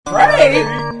Drake,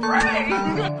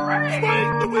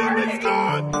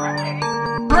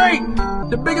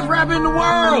 the biggest rapper in the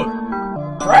world.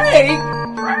 Drake.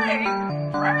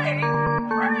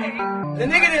 The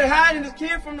nigga that hiding his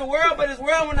kid from the world, but his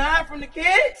world won't hide from the kid.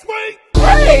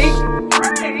 Drake,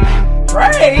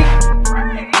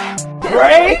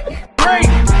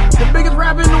 The biggest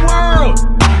rapper in the world.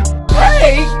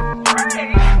 Drake.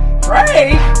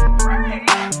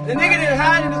 The nigga that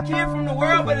hiding his kid from the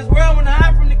world, but his world won't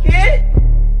hide from the kid.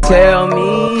 Tell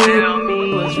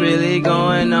me what's really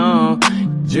going on.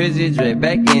 Drizzy Dre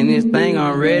back in this thing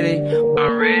already.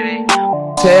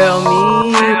 Tell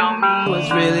me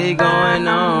what's really going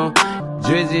on.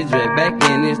 Drizzy Dre back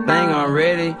in this thing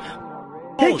already.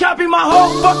 He copied my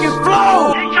whole fucking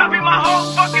flow. He copied my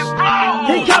whole fucking flow.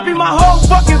 He copied my whole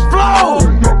fucking flow.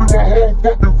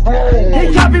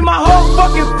 He copied my whole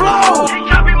fucking flow. He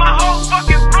copied my whole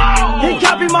fucking flow. He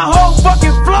copied my whole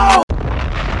fucking flow.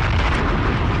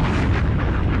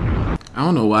 I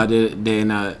don't know why they're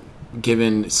not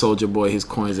giving Soulja Boy his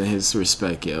coins and his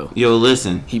respect, yo. Yo,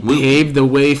 listen. He paved the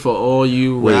way for all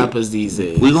you rappers these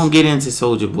days. We're going to get into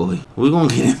Soulja Boy. We're going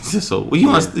to get into Soulja. You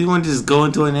want to just go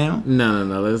into it now? No.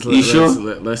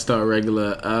 Let's start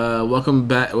regular. Welcome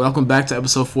back to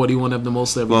episode 41 of the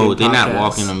Most Everyday Podcast. They're not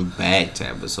walking them back to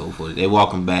episode 40. They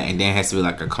walk them back, and then it has to be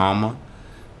like a comma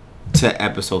to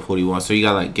episode 41. So you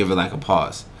got to like give it like a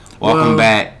pause. Welcome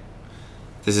back.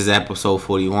 This is episode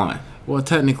 41. Well,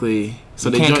 technically, so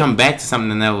they can't come back to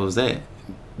something that was there.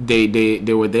 They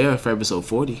were there for episode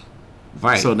 40,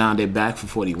 right? So now they're back for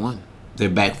 41. They're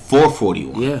back for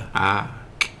 41. Yeah.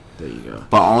 There you go.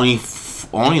 But only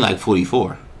like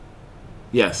 44.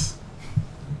 Yes.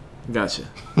 Gotcha.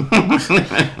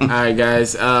 Alright,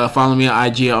 guys. Follow me on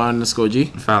IG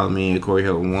 @R_G. Follow me at Corey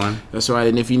Hill 1. That's right.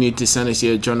 And if you need to send us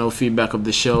your journal feedback of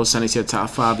the show, send us your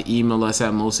top 5. Email us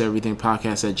at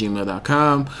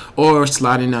mosteverythingpodcast@gmail.com or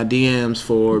slide in our DMs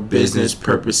for business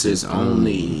purposes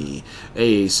only.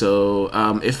 Hey, so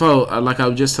it felt like I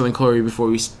was just telling Corey before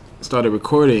we started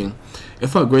recording. It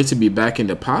felt great to be back in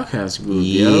the podcast group.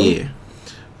 Yo.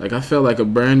 Like I felt like a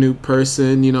brand new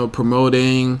person.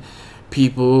 Promoting.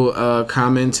 People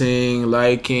commenting,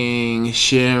 liking,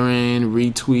 sharing,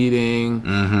 retweeting,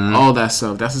 all that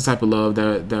stuff. That's the type of love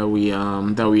that we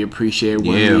appreciate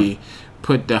when we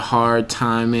put the hard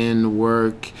time in,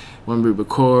 work, when we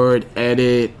record,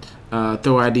 edit,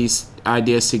 throw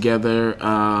ideas together.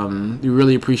 We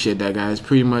really appreciate that, guys.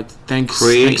 Pretty much. Thanks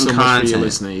so much for your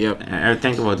listening. Yep.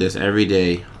 Think about this every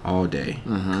day, all day.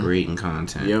 Creating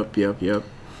content. Yep.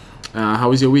 How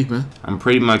was your week, man? I'm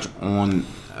pretty much on.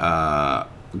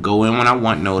 Go in when I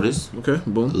want notice. Okay,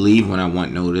 boom. Leave when I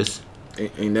want notice.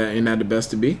 Ain't that the best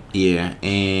to be? Yeah,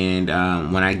 and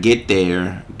when I get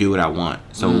there, do what I want.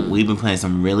 So we've been playing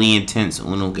some really intense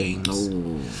Uno games.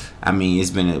 Oh. I mean,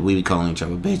 we be calling each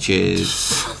other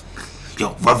bitches.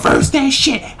 Yo, reverse that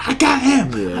shit. I got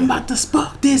him. Yeah. I'm about to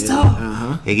spark this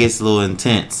up. It gets a little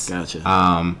intense. Gotcha.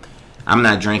 I'm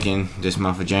not drinking this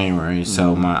month of January,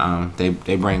 so my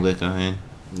they bring liquor in.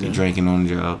 They're drinking on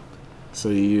the job. So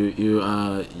you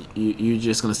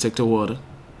just gonna stick to water?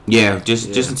 Yeah,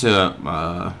 just until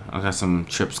I got some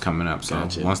trips coming up. So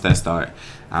once that start,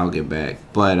 I'll get back.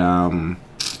 But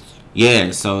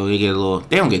so they get a little.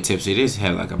 They don't get tipsy. They just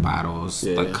have like a bottle,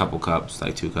 like a couple cups,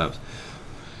 like 2 cups.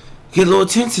 Get a little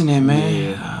tense in there,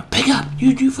 man. Yeah. Pick up.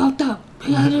 You fucked up.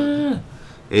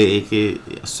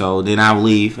 So then I'll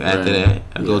leave after that.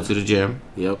 I go to the gym.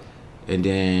 Yep. And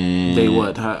then they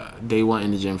what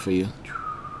in the gym for you?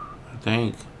 I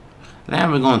think I've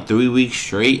been going 3 weeks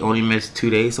straight. Only missed 2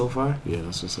 days so far. Yeah,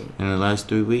 that's what's up. In the last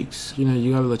 3 weeks. You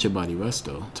gotta let your body rest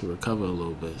though to recover a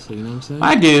little bit. So you know what I'm saying?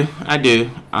 I do.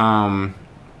 I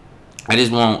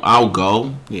just won't. I'll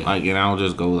go. Yeah. And I'll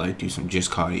just go do some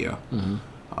cardio.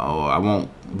 Oh, I won't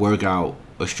work out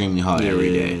extremely hard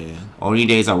every day. Yeah. Only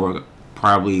days I work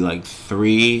probably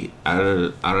 3 out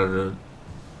of the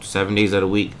 7 days of the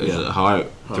week is hard.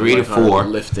 3 to 4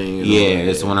 lifting.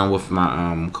 It's when I'm with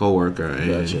my coworker.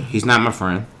 Gotcha. He's not my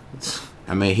friend.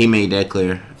 I mean, he made that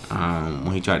clear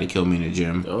when he tried to kill me in the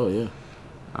gym. Oh yeah.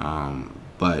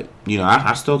 But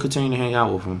I still continue to hang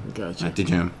out with him at the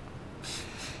gym.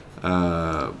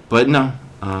 But no,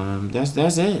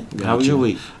 that's it. Gotcha. How was your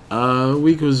week?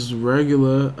 Week was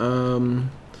regular.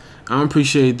 I don't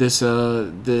appreciate this.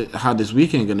 How this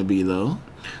weekend gonna be though.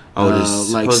 Oh,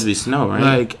 this supposed to be snow, right?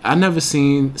 Like, I never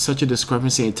seen such a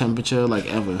discrepancy in temperature,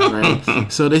 ever,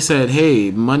 right? So they said, hey,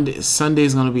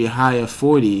 Sunday's going to be a high of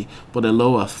 40, but a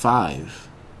low of 5.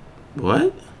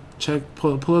 What?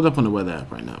 Pull it up on the weather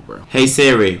app right now, bro. Hey,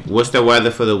 Siri, what's the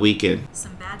weather for the weekend?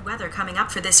 Some bad weather coming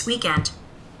up for this weekend.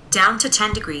 Down to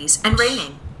 10 degrees and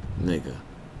raining. nigga.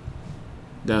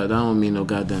 That don't make no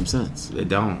goddamn sense. It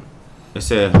don't. It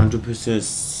said 100%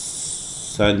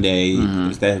 Sunday.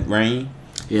 Is that rain?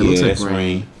 Yeah, it looks like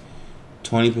rain.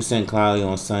 20% cloudy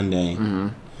on Sunday.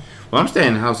 Well, I'm staying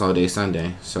in the house all day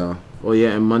Sunday, so. Oh yeah,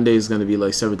 and Monday is gonna be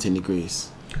like 17 degrees.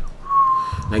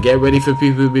 Now get ready for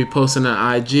people to be posting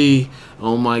on IG.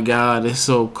 Oh my God, it's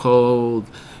so cold.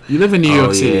 You live in New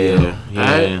York City,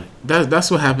 yeah. That's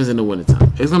what happens in the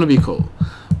wintertime. It's gonna be cold,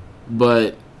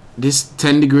 but this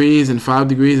 10 degrees and 5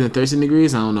 degrees and 13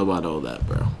 degrees, I don't know about all that,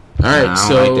 bro. All right, I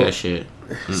so don't like that shit.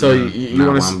 So you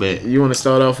want to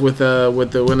start off with the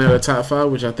winner of the top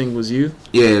 5, which I think was you.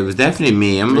 Yeah, it was definitely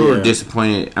me. I'm a little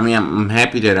disappointed. I mean, I'm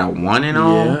happy that I won and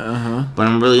all. But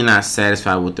I'm really not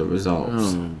satisfied with the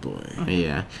results. Oh boy.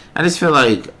 Yeah, I just feel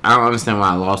like I don't understand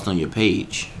why I lost on your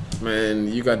page. Man,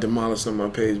 you got demolished on my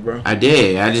page, bro. I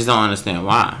did. I just don't understand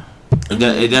why.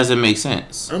 It doesn't make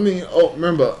sense. I mean,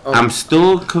 remember, I'm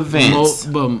still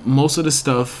convinced. But most of the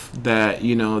stuff that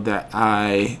that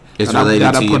I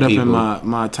put up in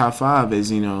my top 5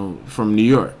 is from New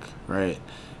York, right?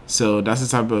 So that's the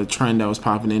type of trend that was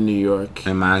popping in New York.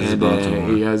 And mine is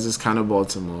Baltimore. Yeah, it's just kind of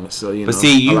Baltimore. So But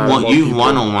see, you've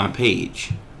won on my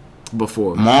page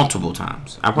before multiple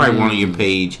times. I probably won on your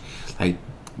page like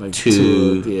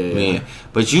two. Yeah.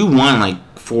 But you won like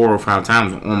 4 or 5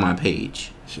 times on my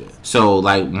page. Shit. So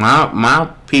like my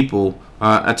people,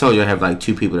 I told you I have like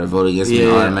 2 people that vote against me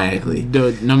automatically.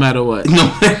 No matter what. No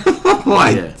matter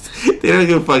what. Yeah. They don't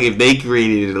give a fuck if they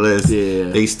created a list. Yeah.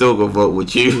 They still go vote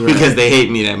with you because they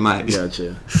hate me that much.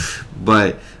 Gotcha.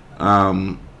 But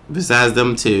besides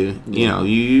them 2,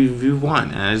 you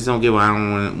won. I just don't get why I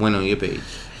don't want to win on your page.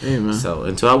 Hey man. So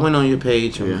until I win on your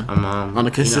page, I'm on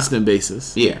a consistent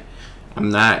basis. Yeah. I'm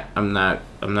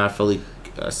not fully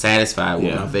satisfied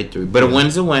with my victory, but a win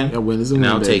is a win. A win is a win,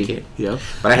 and I'll baby. take it. Yeah.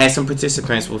 But I had some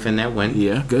participants within that win.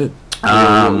 Yeah, good.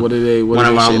 What did they? One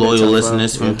of our loyal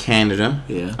listeners from Canada.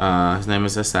 Yeah. His name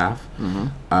is Asaf.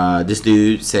 This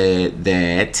dude said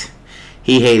that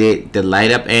he hated the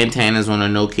light up antennas on a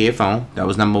Nokia phone. That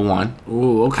was number 1.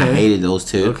 Ooh, okay. I hated those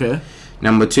 2. Okay.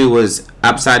 Number 2 was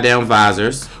upside down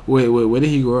visors. Wait, where did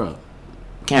he grow up?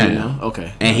 Canada.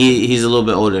 Okay. And he's a little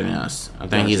bit older than us. I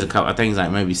think he's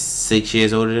like maybe 6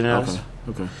 years older than us.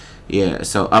 Okay. Yeah.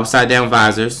 So upside down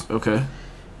visors. Okay.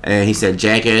 And he said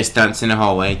jackass stunts in the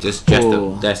hallway. That's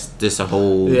just a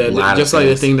whole lot just of like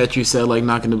things. the thing that you said, like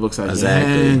knocking the books out of your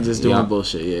hand, just doing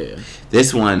bullshit. Yeah.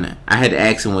 This one, I had to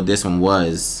ask him what this one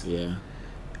was. Yeah.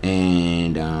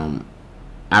 And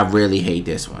I really hate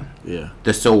this one. Yeah.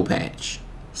 The soul patch.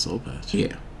 Soul patch.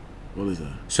 Yeah. What is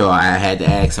that? So I had to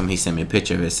ask him. He sent me a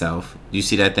picture of himself. You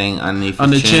see that thing underneath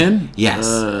on his the chin? Yes.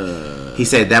 He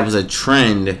said that was a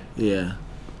trend. Yeah.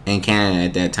 In Canada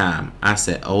at that time. I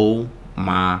said, "Oh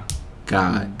my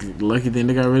God!" Lucky thing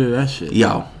they got rid of that shit.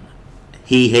 Yo,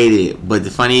 he hated it. But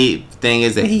the funny thing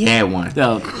is that he had one.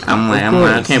 I'm like,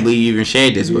 I can't believe you even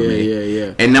shared this with me.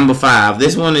 Yeah. And number 5,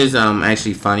 this one is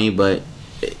actually funny, but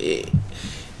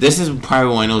this is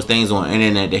probably one of those things on the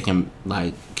internet that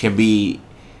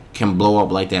can blow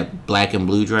up like that black and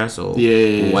blue dress or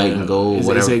white and gold,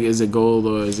 whatever. Is it gold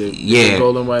or is it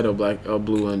gold and white or black or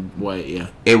blue and white? Yeah.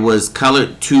 It was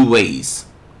colored 2 ways.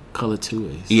 Colored 2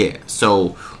 ways. Yeah. So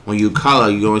when you color,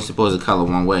 you're only supposed to color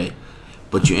one way,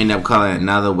 but you end up coloring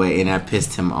another way, and that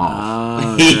pissed him off.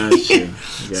 Oh, gotcha.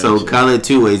 So colored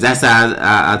 2 ways. That's how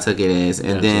I took it as.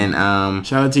 And then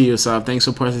shout out to you, Asaf. Thanks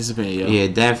for participating. Yo. Yeah,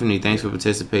 definitely. Thanks for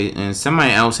participating. And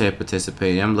somebody else had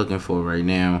participated. I'm looking for it right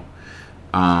now.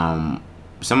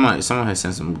 Someone has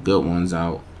sent some good ones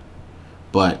out,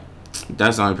 but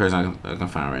that's the only person I can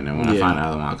find right now. When I find the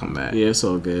other one, I'll come back. Yeah, it's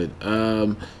all good.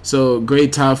 So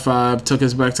great top 5 took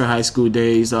us back to high school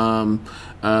days.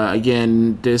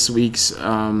 Again, this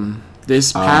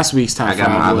past week's top 5 I got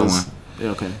my other was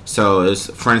one. Okay. So it's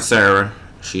friend Sarah.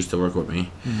 She used to work with me.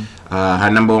 Her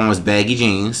number 1 was baggy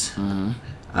jeans.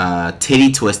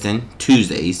 Titty twisting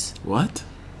Tuesdays. What?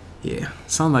 Yeah.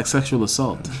 Sound like sexual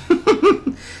assault.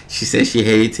 She said she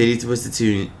hated titty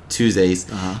twisted Tuesdays.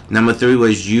 Number 3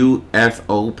 was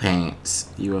UFO pants.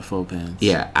 UFO pants.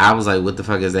 Yeah, I was like, what the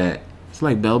fuck is that? It's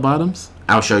like bell bottoms?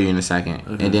 I'll show you in a second.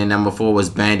 Okay. And then number 4 was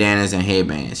bandanas and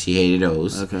headbands. She hated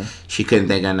those. Okay. She couldn't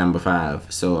think of number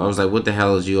 5. So I was like, what the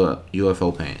hell is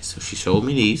UFO pants? So she showed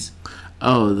me these.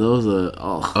 Oh, those are...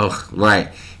 Oh,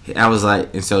 right. I was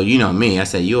like, and so you know me, I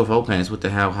said, UFO pants, what the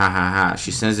hell, ha ha ha.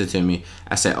 She sends it to me.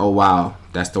 I said, oh wow,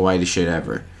 that's the whitest shit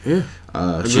ever. Yeah.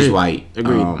 She's white.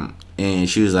 Agreed. And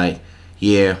she was like,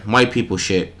 yeah, white people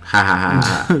shit, ha ha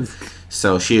ha ha.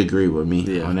 So she agreed with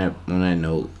me on that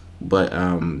note. But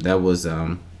that was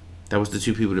That was the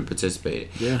two people that participated.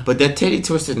 Yeah. But that Titty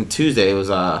Twisting Tuesday, it was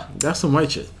That's some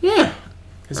white shit. yeah.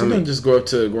 Cause you don't just go up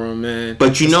to a grown man.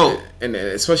 But you know, and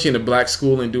especially in a black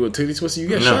school and do a titty twister, you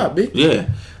get shot, bitch. Yeah.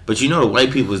 But you know, the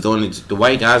white people is doing it. The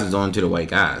white guys is doing it to the white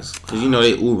guys because you know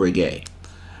they uber gay.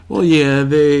 Well, yeah,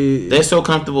 they're so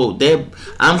comfortable.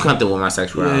 I'm comfortable with my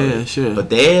sexuality. Yeah, sure. But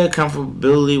their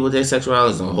comfortability with their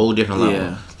sexuality is on a whole different level.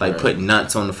 Yeah, like putting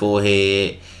nuts on the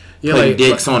forehead, yeah, putting like,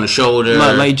 dicks on the shoulder,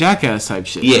 like Jackass type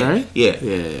shit. Yeah, right?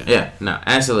 Yeah. No,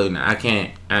 absolutely not. I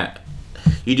can't.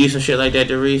 You do some shit like that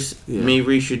to Reese. Yeah. Me,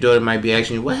 Reese, your daughter might be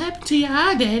asking you, "What happened to your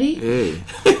eye, Daddy?"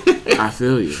 Yeah, I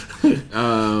feel you.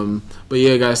 But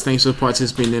yeah, guys, thanks for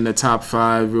participating in the top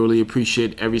 5. Really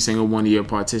appreciate every single one of your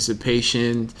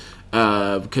participation.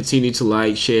 Continue to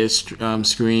like, share,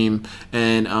 scream,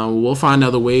 and we'll find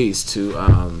other ways to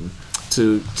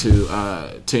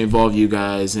involve you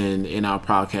guys in our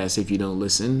podcast if you don't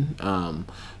listen.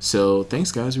 So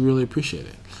thanks, guys. We really appreciate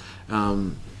it.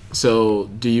 So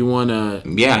do you want to?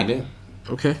 Yeah, I do.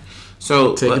 Okay.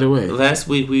 So take it away. Last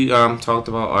week we talked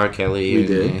about R. Kelly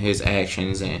and his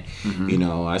actions, and Mm-hmm. you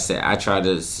know, I tried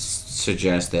to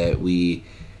suggest that we,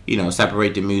 you know,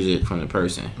 separate the music from the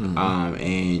person. Mm-hmm.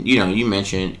 And you know, you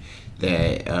mentioned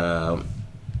that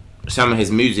some of his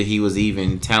music, he was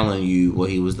even telling you what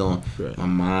he was doing. Right. My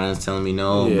mind's telling me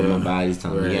no, but my body's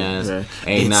telling me yes. Right.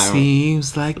 Ain't it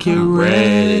seems like you're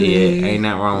ready. Yeah, ain't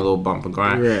nothing wrong with a little bump and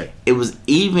grind. Right. It was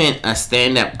even a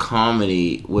stand-up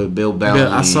comedy with Bill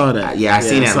Bellamy. I saw that. Yeah, I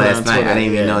seen that last night. Twitter. I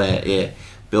didn't even know that. Yeah.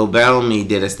 Bill Bellamy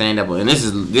did a stand-up, and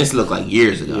this looked like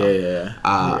years ago. Yeah.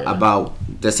 About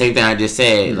the same thing I just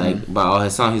said, like about all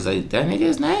his songs. He's like, that nigga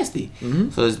is nasty.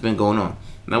 So it's been going on.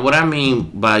 Now, what I mean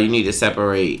by you need to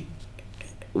separate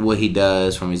what he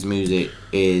does from his music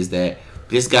is that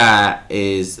this guy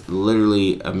is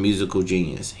literally a musical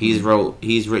genius. He's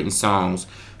written songs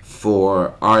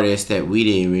for artists that we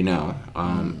didn't even know.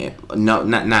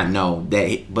 Not know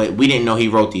that, but we didn't know he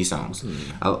wrote these songs.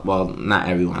 Well, not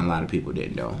everyone. A lot of people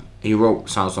didn't know. He wrote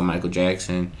songs for Michael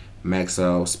Jackson,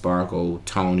 Maxwell, Sparkle,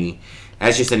 Tony.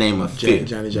 That's just the name of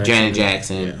Janet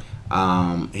Jackson.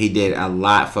 Yeah. He did a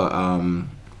lot for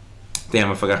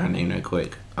damn, I forgot her name that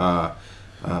quick.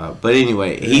 But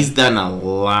anyway, he's done a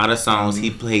lot of songs. He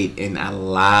played in a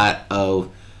lot of.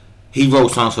 He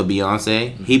wrote songs for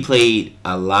Beyonce. He played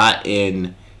a lot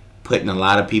in putting a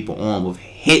lot of people on with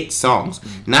hit songs,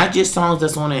 not just songs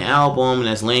that's on an album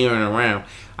that's lingering around.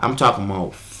 I'm talking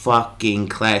about fucking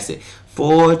classic.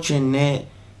 Fortunate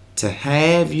to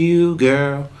have you,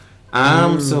 girl.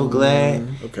 I'm so glad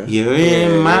you're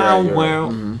in my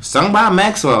world. Sung by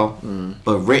Maxwell,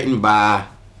 but written by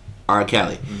R.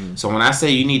 Kelly. So when I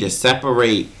say you need to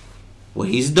separate what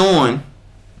he's doing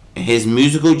and his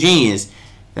musical genius,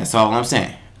 that's all I'm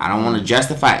saying. I don't want to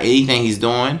justify anything he's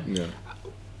doing. Yeah.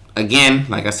 Again,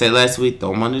 like I said last week,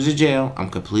 throw him under the jail. I'm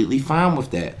completely fine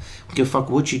with that. I don't give a fuck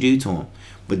what you do to him.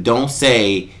 But don't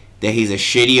say that he's a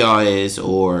shitty artist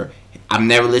or I've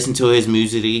never listened to his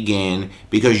music again,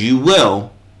 because you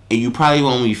will, and you probably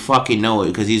won't even fucking know it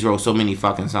because he's wrote so many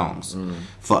fucking songs.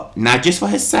 For not just for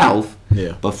himself,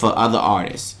 but for other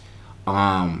artists.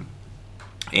 That's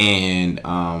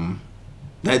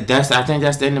I think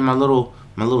that's the end of my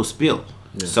little spiel.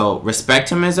 So respect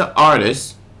him as an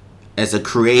artist, as a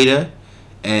creator,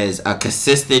 as a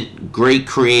consistent great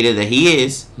creator that he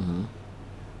is,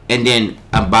 and then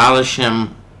abolish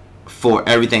him for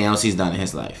everything else he's done in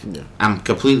his life. I'm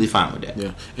completely fine with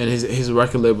that. And his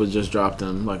record label just dropped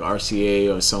him, like RCA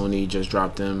or Sony just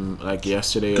dropped him like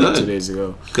yesterday or 2 days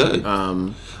ago. Good.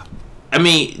 I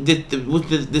mean,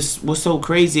 what's so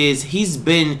crazy is he's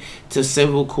been to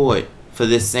civil court for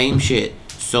this same shit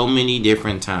so many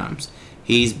different times.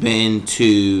 He's been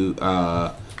to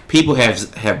people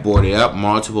have brought it up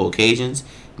multiple occasions,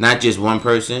 not just one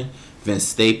person. Vince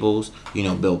Staples,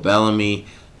 Bill Bellamy,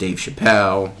 Dave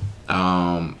Chappelle,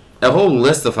 a whole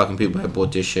list of fucking people have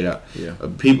brought this shit up.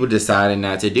 People decided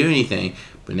not to do anything,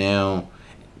 but now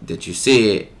that you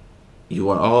see it, you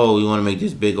want to make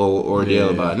this big old ordeal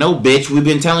about it. No, bitch, we've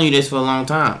been telling you this for a long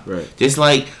time. Right. Just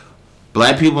like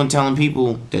black people and telling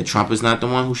people that Trump is not the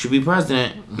one who should be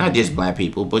president. Not just black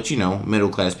people, but middle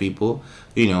class people.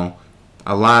 A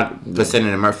lot percent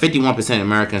of 51% of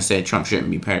Americans said Trump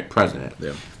shouldn't be president.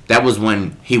 That was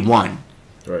when he won.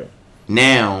 Right.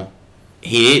 Now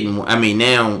he didn't. I mean,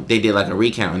 now they did like a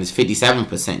recount, and it's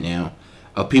 57% now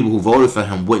of people who voted for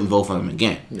him wouldn't vote for him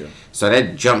again. So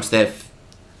that jumps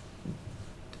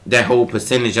that whole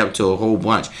percentage up to a whole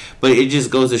bunch. But it just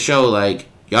goes to show, like,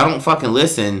 y'all don't fucking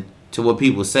listen to what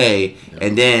people say,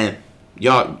 and then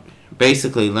y'all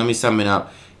basically, let me sum it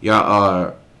up, y'all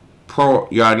are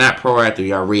not proactive,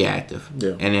 you're reactive.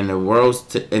 Yeah. And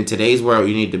in today's world,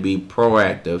 you need to be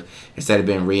proactive instead of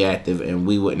being reactive, and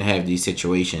we wouldn't have these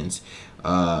situations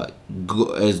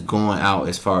as going out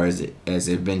as far as it's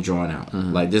been drawn out.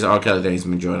 Mm-hmm. Like this R. Kelly thing has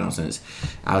been drawn out since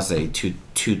I would say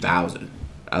 2000,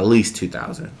 at least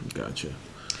 2000. Gotcha.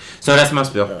 So that's my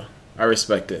spiel. Yeah, I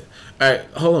respect it. All right,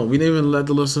 hold on. We didn't even let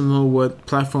the listener know what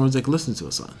platforms they can listen to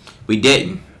us on. We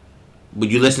didn't. But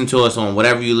you listen to us on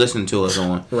whatever you listen to us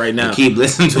on right now. You keep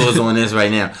listening to us on this right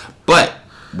now. But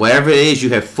whatever it is, you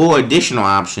have 4 additional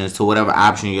options to whatever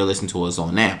option you're listening to us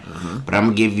on now. Mm-hmm. But I'm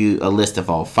gonna give you a list of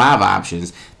all 5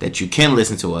 options that you can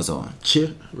listen to us on.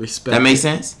 Cheer, respect. That makes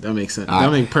sense? That makes sense. All that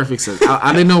right. makes perfect sense.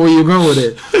 I didn't know where you were going with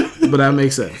it, but that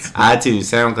makes sense. iTunes,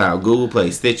 SoundCloud, Google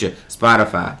Play, Stitcher,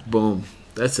 Spotify. Boom.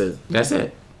 That's it. That's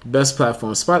it. Best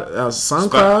platform.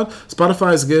 SoundCloud.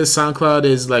 Spotify is good. SoundCloud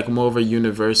is like more of a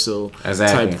universal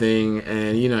type thing,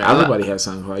 and everybody has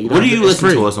SoundCloud. What do you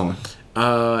listen to us on?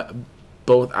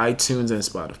 Both iTunes and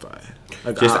Spotify.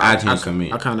 Like Just iTunes for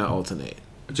me. I kind of alternate.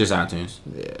 Just iTunes.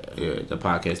 Yeah, the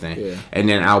podcast thing. Yeah. And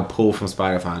then I'll pull from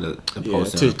Spotify the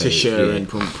post to share and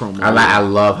promote. I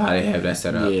love how they have that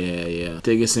set up. Yeah.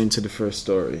 Dig us into the first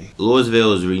story.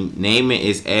 Louisville is renaming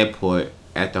its airport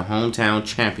at the hometown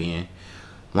champion,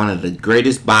 one of the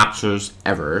greatest boxers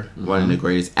ever, one of the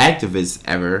greatest activists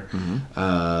ever,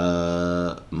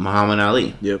 Muhammad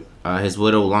Ali. Yep. His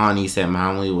widow Lonnie said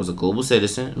Muhammad Ali was a global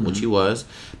citizen, which he was,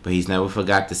 but he's never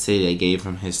forgot the city they gave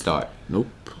him his start. Nope.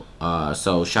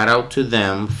 So shout out to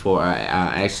them for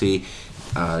actually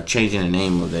changing the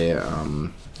name of their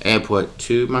airport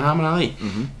to Muhammad Ali.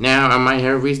 Now I might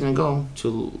have a reason to go to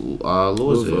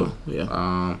Louisville.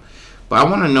 Yeah. But I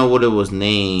want to know what it was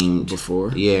named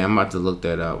Before. Yeah, I'm about to look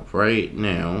that up right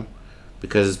now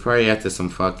because it's probably after some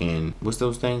fucking what's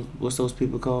those things? What's those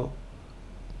people called?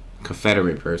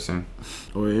 Confederate person.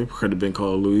 Or it could have been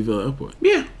called Louisville Airport.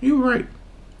 Yeah, you were right.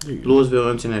 There you go.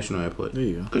 Louisville International Airport. There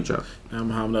you go. Good job. Now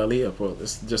Muhammad Ali Airport.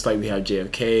 It's just like we have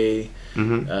JFK.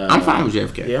 I'm fine with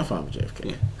JFK. Yeah, I'm fine with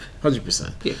JFK.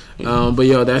 100%. Yeah. But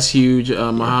yo, that's huge.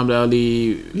 Muhammad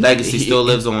Ali Legacy still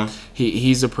lives on.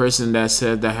 He's a person that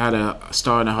said that had a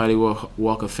star in the Hollywood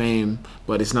Walk of Fame,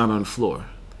 but it's not on the floor.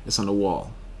 It's on the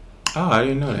wall. Oh, I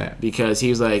didn't know that. Because he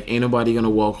was like, ain't nobody gonna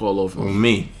walk all over Well,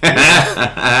 me. me.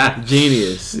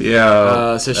 Genius.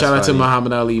 Yeah. So shout out to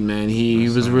Muhammad Ali, man. He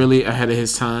was really ahead of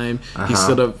his time. He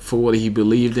stood up for what he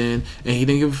believed in, and he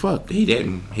didn't give a fuck. He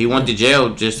didn't. He went to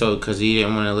jail just because he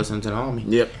didn't want to listen to the homie.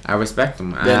 Yep. I respect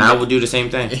him. I would do the same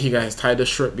thing. He got his title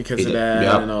stripped because of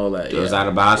that and all that. He was out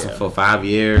of boxing for 5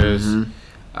 years.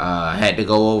 Had to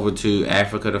go over to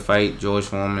Africa to fight George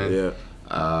Foreman. Yeah.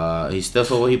 He stood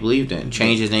for what he believed in.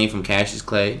 Changed his name from Cassius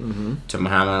Clay to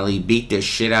Muhammad Ali. Beat the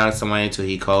shit out of somebody until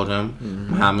he called him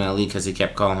Muhammad Ali because he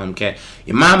kept calling him Cash.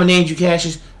 Your mama named you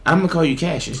Cassius. I'm gonna call you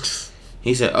Cassius.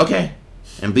 He said okay,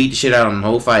 and beat the shit out of him the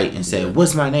whole fight and said,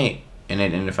 "What's my name?" And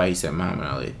then in the fight he said Muhammad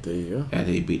Ali. There you go.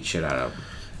 After he beat the shit out of him.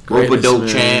 Rope-a-dope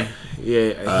champ.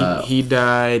 Yeah, he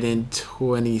died in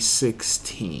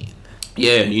 2016.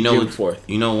 Yeah, you know June 4th.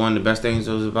 You know one of the best things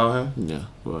was about him? Yeah,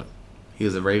 what? He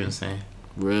was a Ravens fan.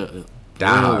 Real.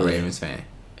 Die-hard Really? Ravens fan.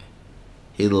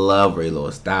 He loved Ray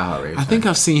Lewis. Die-hard Ravens I think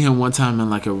I've seen him one time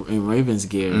in Ravens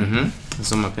gear.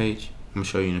 It's on my page. I'm gonna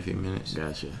show you in a few minutes.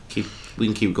 Gotcha. We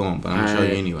can keep going, but I'm gonna show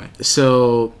you anyway.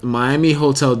 So, Miami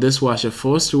hotel dishwasher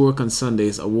forced to work on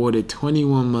Sundays awarded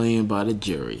 $21 million by the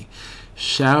jury.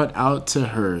 Shout out to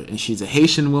her, and she's a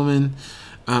Haitian woman.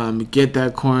 Get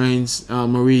that coins,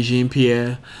 Marie Jean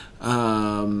Pierre.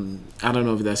 I don't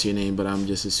know if that's your name, but I'm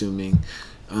just assuming.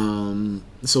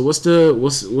 So what's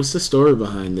the story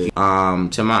behind it?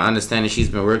 To my understanding, she's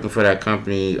been working for that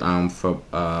company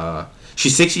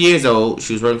she's 60 years old.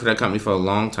 She was working for that company for a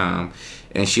long time,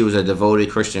 and she was a devoted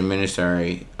Christian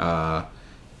missionary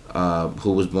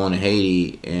who was born in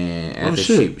Haiti. And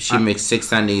after she makes 6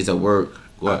 Sundays of work.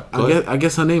 What? I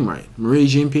guess her name right, Marie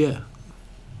Jean Pierre.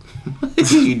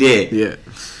 You did. Yeah.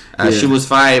 She was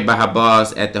fired by her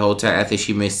boss at the hotel after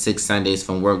she missed 6 Sundays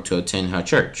from work to attend her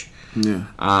church. Yeah.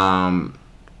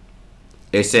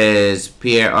 It says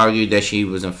Pierre argued that she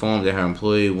was informed that her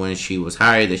employee when she was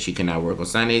hired that she could not work on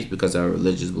Sundays because of her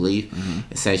religious belief.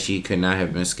 It said she could not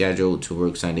have been scheduled to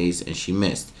work Sundays and she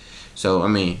missed. So I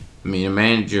mean the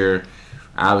manager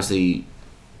obviously.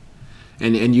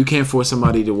 And you can't force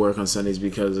somebody to work on Sundays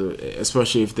because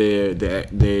especially if they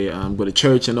go to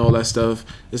church and all that stuff,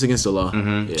 it's against the law.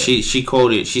 Yeah. She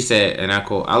quoted. She said, and I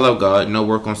quote, "I love God. No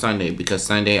work on Sunday because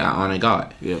Sunday I honor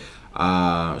God." Yep.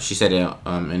 She said it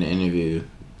in an interview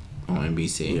on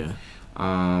NBC. Yeah.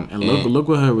 And look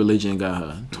what her religion got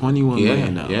her. $21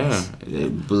 million. Yeah,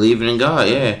 believing in God.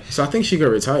 Yeah. So I think she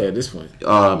could retire at this point.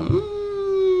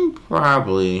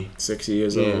 Probably 60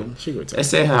 years old. She could retire. They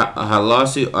said her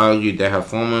lawsuit argued that her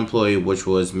former employee, which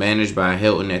was managed by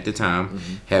Hilton at the time,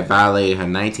 had violated her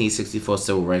 1964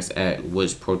 Civil Rights Act,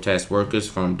 which protects workers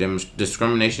from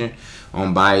discrimination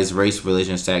on bias, race,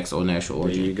 religion, sex, or national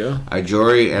origin. There you go. A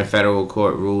jury in federal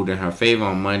court ruled in her favor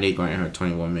on Monday, granting her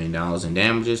 $21 million in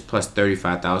damages, plus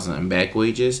 $35,000 in back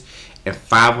wages, and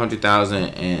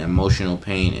 $500,000 in emotional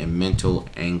pain and mental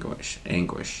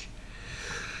anguish.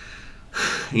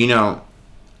 You know,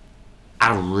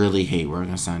 I really hate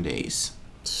working Sundays.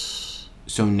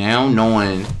 So now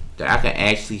knowing that I can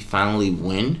actually finally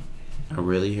win, I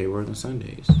really hate working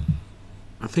Sundays.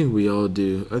 I think we all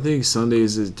do. I think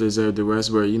Sundays deserve the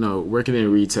rest. Where, you know, working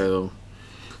in retail,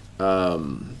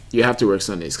 you have to work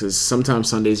Sundays because sometimes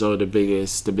Sundays are the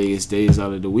biggest days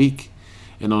out of the week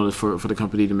in order for the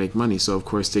company to make money. So of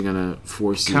course they're gonna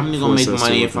force you. Company gonna make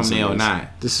money from there or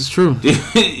not. This is true.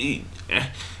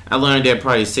 I learned that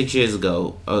probably 6 years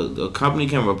ago. A company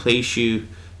can replace you.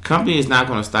 Company is not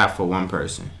going to stop for one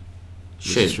person.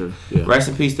 Shit. True. Yeah. Rest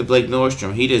in peace to Blake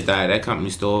Nordstrom. He just died. That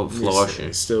company's still flourishing.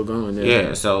 It's still going.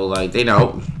 Yeah. So like they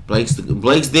know Blake's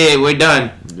dead. We're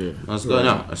done. Yeah. Let's go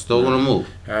now. I'm still going to move.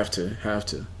 Have to.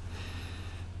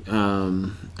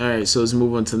 All right. So let's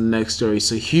move on to the next story.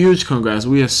 So huge congrats.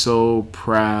 We are so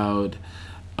proud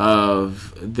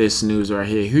of this news right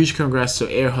here. Huge congrats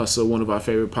to Air Hustle, one of our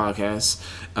favorite podcasts.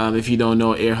 If you don't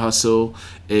know, Air Hustle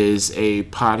is a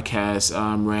podcast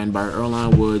ran by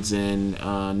Earlonne Woods and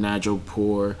Nigel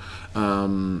Poor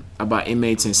about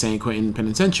inmates in San Quentin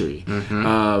Penitentiary.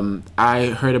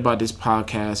 I heard about this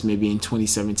podcast maybe in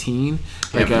 2017.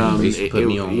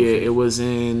 It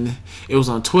was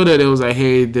on Twitter. It was like,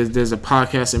 hey, there's a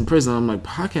podcast in prison. I'm like,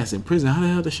 podcast in prison? How the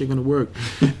hell is this shit gonna work?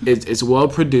 It's well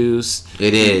produced.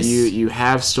 It is. You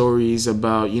have stories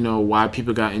about, you know, why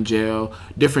people got in jail,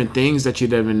 different things that you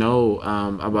never know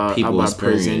about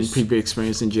prison, people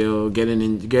experience in jail, getting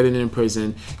in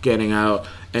prison, getting out.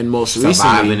 And most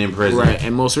recently, in prison. Right?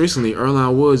 And most recently,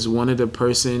 Earlonne Woods, one of the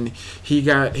person he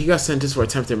got sentenced for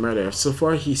attempted murder. So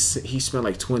far, he spent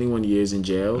like 21 years in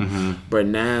jail. But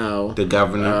now the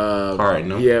governor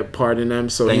pardoned him. Yeah, pardoned him.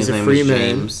 So he's a free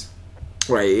man.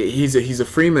 Right, he's a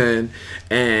free man,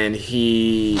 and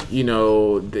he, you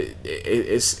know,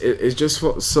 it's just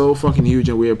so fucking huge,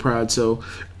 and we're proud. So.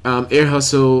 Air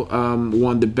Hustle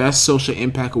won the Best Social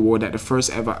Impact Award at the first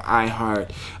ever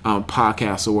iHeart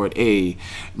Podcast Award.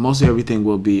 Most of everything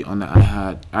will be on the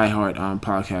iHeart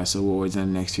Podcast Awards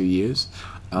in the next few years.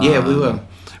 Yeah, we will.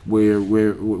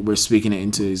 We're speaking it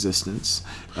into existence.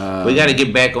 We got to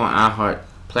get back on iHeart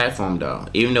platform though,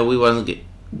 even though we wasn't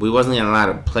getting a lot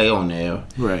of play on there.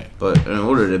 Right. But in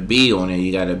order to be on there,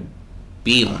 you got to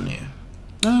be on there.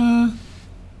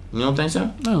 You don't think so?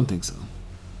 I don't think so.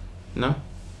 No.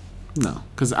 No,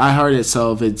 because iHeart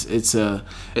itself, it's a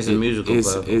musical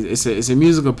platform. It's a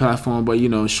musical platform, but you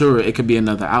know, sure, it could be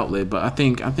another outlet. But I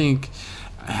think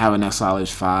having that solid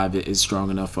 5 is strong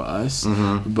enough for us.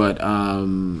 But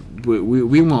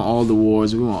we want all the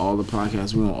awards, we want all the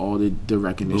podcasts, we want all the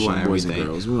recognition, boys and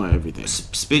girls, we want everything.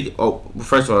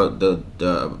 First of all,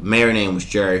 the mayor name was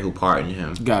Jerry, who pardoned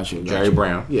him. Gotcha. Jerry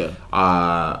Brown. Yeah.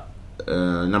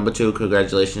 Number 2,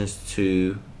 congratulations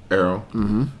to Earl.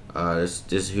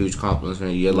 This huge compliment for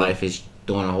you. Your life is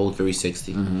doing a whole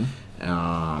 360,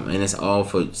 and it's all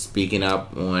for speaking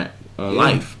up on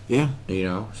life. Yeah, you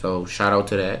know. So shout out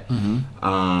to that.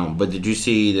 But did you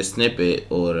see the snippet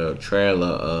or the trailer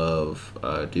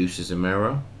of Deuces and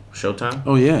Mero Showtime?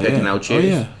 Oh yeah, picking out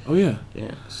cheers. Oh yeah.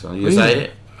 So you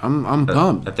excited? I'm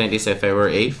pumped. I think they said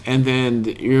February 8th. And then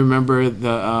you remember the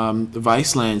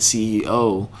Viceland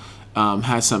CEO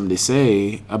had something to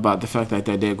say about the fact that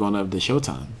they're going up the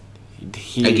Showtime.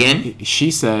 She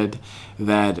said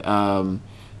that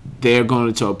they're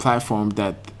going to a platform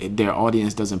that their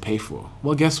audience doesn't pay for.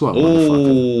 Well, guess what,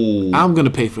 motherfucker? I'm going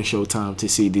to pay for Showtime to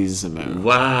see Desus and Mero.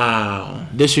 Wow.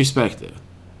 Disrespected.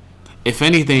 If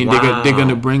anything, they're going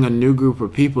to bring a new group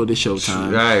of people to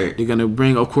Showtime. Right. They're going to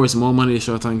bring, of course, more money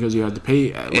to Showtime because you have to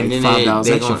pay like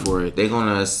 $5 extra for it. They're going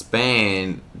to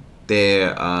expand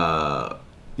their...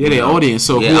 their audience.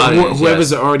 So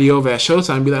whoever's already over at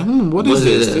Showtime be like, what is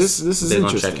this? This is they're interesting. They're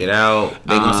going to check it out.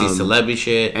 They're going to see celebrity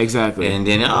shit. Exactly. And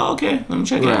then, okay, let me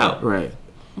check it out. Right.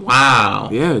 Wow.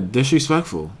 Yeah,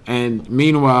 disrespectful. And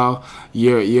meanwhile,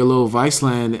 your little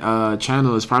Viceland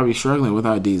channel is probably struggling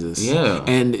without Desus. Yeah.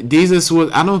 And Desus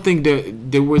was, I don't think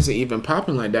there wasn't even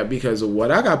popping like that because what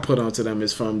I got put onto them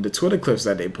is from the Twitter clips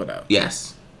that they put out.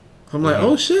 Yes. I'm like,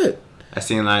 oh shit. I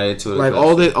seen a lot of it too. Like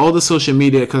all the social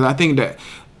media, because I think that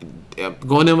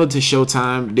going over to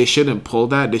Showtime, they shouldn't pull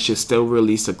that. They should still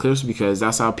release the clips because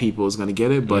that's how people is gonna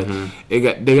get it. But they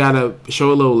gotta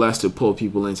show a little less to pull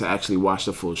people in to actually watch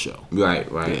the full show. Right.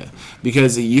 Yeah,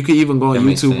 because you could even go on That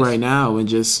makes YouTube sense. right now and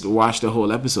just watch the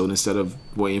whole episode instead of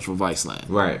waiting for Viceland.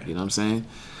 Right. You know what I'm saying?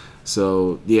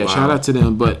 So yeah, Wow. shout out to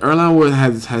them. But Earlonne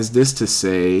Woods has this to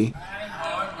say.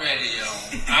 Radio.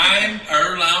 I'm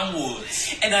Earlonne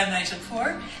Woods. And I'm Nigel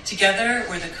Poor. Together,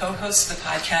 we're the co-hosts of the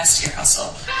podcast Ear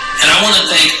Hustle. And I want to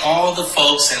thank all the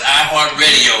folks at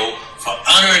iHeartRadio for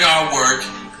honoring our work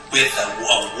with an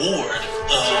award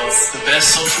of the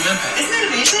best social impact. Isn't that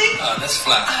amazing? That's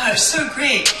fly. Oh, so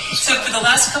great. So for the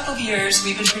last couple of years,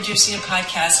 we've been producing a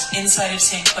podcast inside of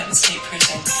San Quentin State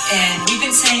Prison. And we've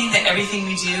been saying that everything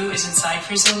we do is inside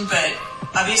prison, but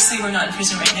obviously we're not in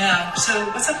prison right now. So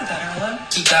what's up with that, Earlonne?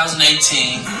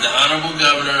 2018, the Honorable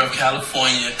Governor of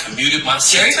California commuted my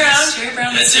Jerry sentence.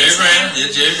 Brown. Yeah, Jerry Brown.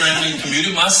 Yeah, Jerry Brown. He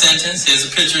commuted my sentence.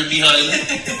 Here's a picture of me hugging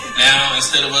him. Now,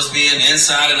 instead of us being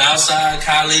inside and outside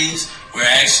colleagues, we're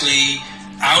actually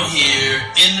out here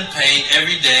in the paint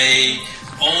every day,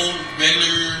 old,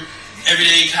 regular,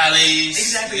 everyday colleagues.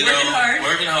 Exactly,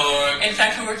 Working hard. In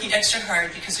fact, we're working extra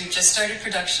hard because we've just started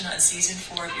production on season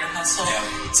 4 of Ear Hustle.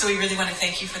 Yeah. So we really want to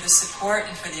thank you for the support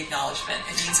and for the acknowledgement.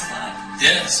 It means a lot.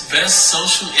 Yes, best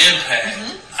social impact.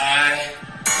 I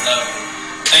love it.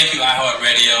 Thank you,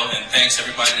 iHeartRadio, and thanks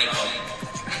everybody that voted.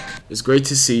 It's great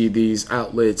to see these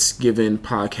outlets giving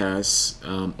podcasts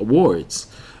awards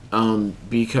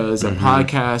because a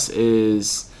podcast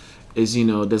is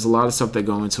there's a lot of stuff that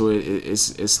go into it.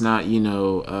 It's not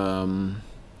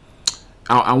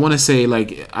I want to say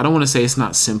I don't want to say it's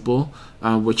not simple,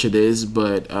 which it is,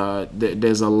 but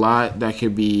there's a lot that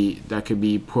could be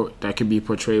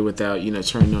portrayed without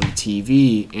turning on the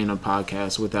TV in a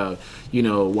podcast, without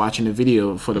watching the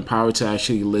video, for the power to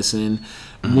actually listen,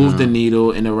 move the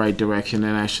needle in the right direction,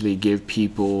 and actually give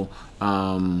people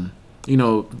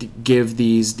give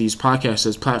these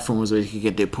podcasters platforms where they could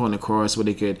get their point across, where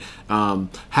they could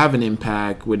have an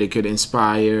impact, where they could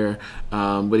inspire,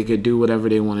 where they could do whatever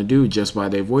they want to do just by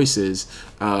their voices.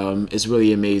 It's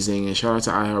really amazing. And shout out to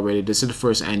iHeartRadio. This is the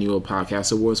first annual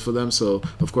podcast awards for them, so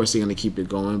of course they're going to keep it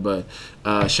going. But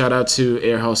shout out to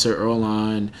Ear Hustle,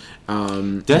 Earlonne.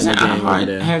 Doesn't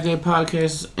iHeart have their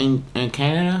podcast in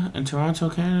Canada, in Toronto,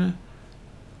 Canada?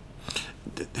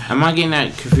 Am I getting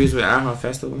that confused with iHeart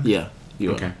Festival? Yeah.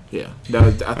 You Okay. are. Yeah.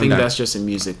 I think done. that's just a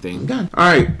music thing. Done. All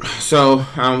right. So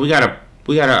we got a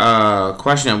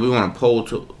question that we want to poll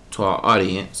to our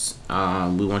audience.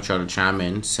 We want y'all to chime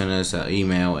in. Send us an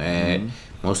email at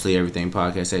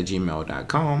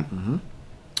mostlyeverythingpodcast@gmail.com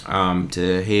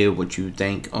to hear what you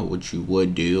think or what you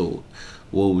would do,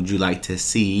 or what would you like to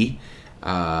see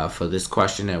for this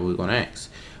question that we're gonna ask.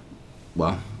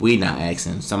 Well, we not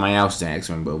asking. Somebody else is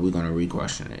asking, but we're going to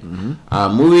re-question it.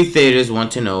 Movie theaters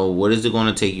want to know, what is it going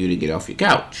to take you to get off your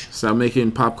couch? Stop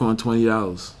making popcorn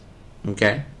 $20.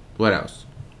 Okay. What else?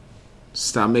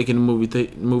 Stop making the movie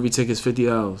tickets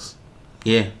 $50.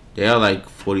 Yeah. They are like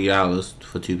 $40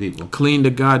 for 2 people. Clean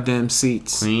the goddamn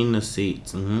seats. Clean the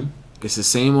seats. It's the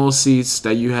same old seats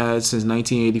that you had since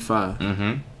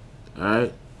 1985. All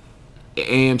right.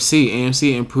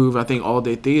 AMC improved, I think, all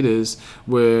their theaters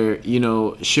where,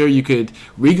 sure, you could,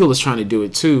 Regal is trying to do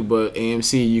it too, but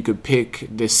AMC, you could pick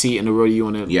the seat in the row you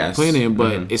want to play in,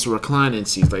 but it's reclining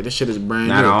seats. Like, this shit is brand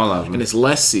new. Not all of them. And it's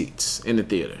less seats in the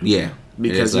theater. Yeah.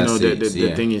 Because,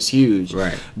 the thing is huge.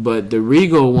 Right. But the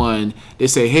Regal one, they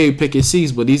say, hey, pick your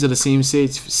seats, but these are the same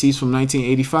seats from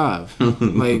 1985.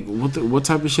 Like, what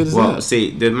type of shit is that? Well,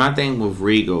 see, my thing with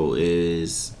Regal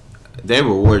is their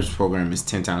rewards program is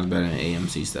 10 times better than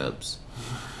AMC Stubs.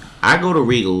 I go to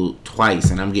Regal twice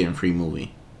and I'm getting free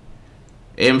movie.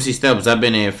 AMC Stubs, I've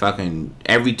been there fucking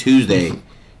every Tuesday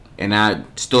and I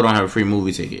still don't have a free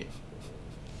movie ticket.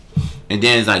 And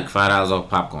then it's like $5 off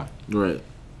popcorn. Right.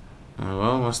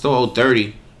 Well, I still owe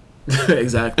 $30.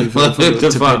 Exactly. to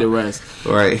pay the rest.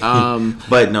 Right.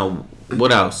 But no.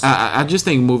 What else? I just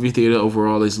think movie theater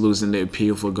overall is losing their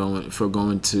appeal for going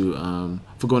into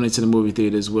the movie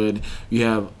theaters, where you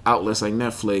have outlets like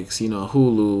Netflix,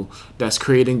 Hulu, that's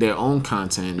creating their own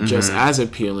content just as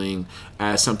appealing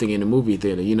as something in the movie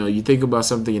theater. You think about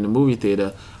something in the movie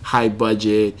theater, high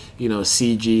budget,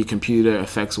 CG, computer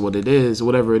effects,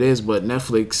 whatever it is, but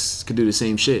Netflix could do the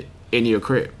same shit in your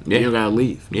crib. Yeah. You don't gotta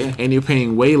leave. Yeah. And you're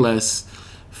paying way less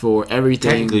for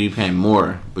everything. Technically, you're paying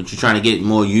more, but you're trying to get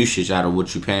more usage out of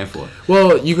what you're paying for.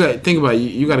 Well, you got to think about it.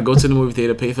 You got to go to the movie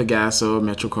theater, pay for gas or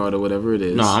MetroCard or whatever it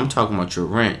is. No, I'm talking about your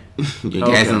rent, your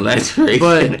gas and electric.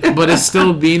 But it's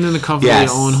still being in the comfort of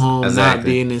your own home, exactly. not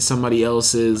being in somebody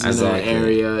else's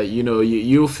area. You know,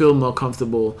 you'll feel more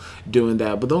comfortable doing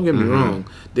that. But don't get me wrong.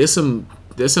 There's some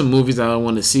movies that I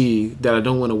want to see that I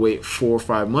don't want to wait 4 or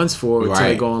 5 months for until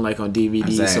they go on on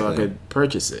DVD so I could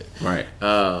purchase it. Right.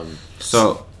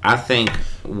 So I think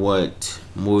what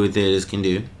movie theaters can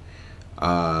do, in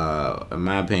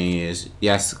my opinion, is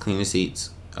clean the seats.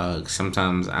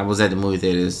 Sometimes I was at the movie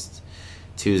theaters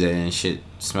Tuesday and shit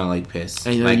smelled like piss,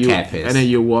 and like cat piss. And then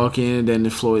you walk in, and then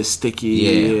the floor is sticky. Yeah.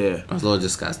 It was a little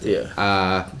disgusting.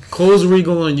 Yeah. Close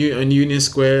Regal on Union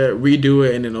Square, redo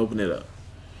it, and then open it up.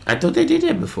 I thought they did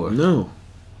that before. No.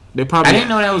 They probably. I didn't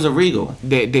know that was a Regal.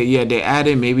 They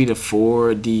added maybe the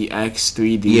 4DX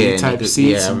 3D type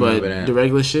seats, but the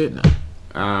regular shit, no.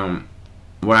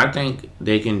 What I think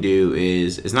they can do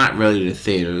is, it's not really the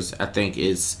theaters. I think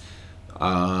it's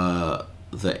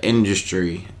the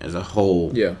industry as a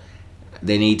whole. Yeah.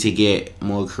 They need to get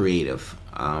more creative.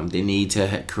 They need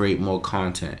to create more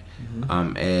content.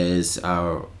 As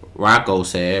Rocco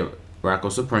said, Rocco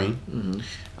Supreme,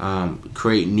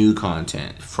 create new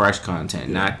content, fresh content,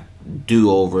 not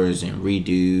do-overs and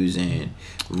redos and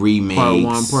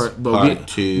remakes. Part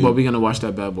 2. But we're gonna watch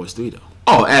that Bad Boys 3 though.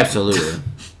 Oh, absolutely,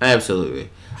 absolutely.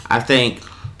 I think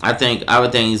other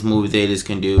things movie theaters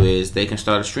can do is they can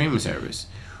start a streaming service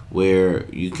where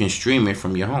you can stream it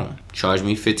from your home. Charge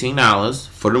me $15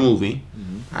 for the movie.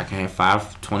 I can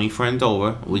have 20 friends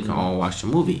over. We can all watch the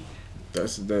movie.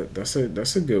 That's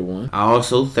a good one. I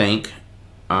also think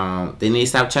they need to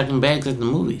stop checking bags at the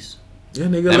movies. Yeah,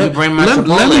 nigga. Let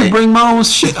me bring my own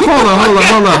shit. Hold on.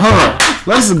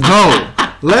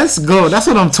 Let's go. That's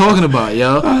what I'm talking about,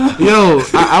 yo.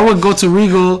 I would go to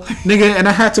Regal, nigga, and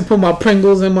I had to put my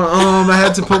Pringles in my arm. I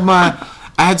had to put my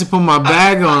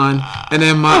bag on, and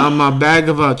then my bag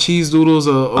of cheese doodles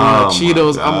or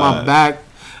Cheetos on my back.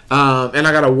 And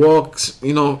I gotta walk,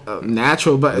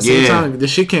 natural, but at the same time, the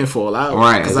shit can't fall out.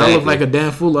 Right, because I look like a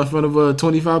damn fool in front of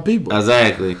 25 people.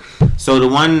 Exactly. So the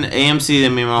one AMC that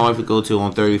me and my wife would go to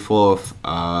on 34th,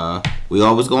 we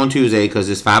always go on Tuesday because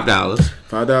it's $5.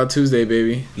 $5 Tuesday,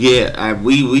 baby. Yeah,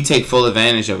 we take full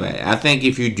advantage of it. I think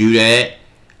if you do that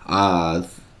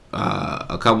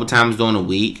a couple times during the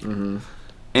week,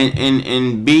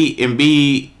 and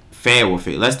be fair with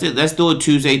it. Let's do it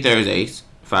Tuesday, Thursdays.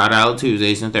 $5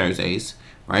 Tuesdays and Thursdays,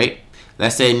 right?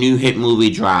 Let's say a new hit movie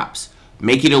drops.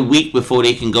 Make it a week before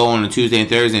they can go on a Tuesday and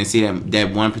Thursday and see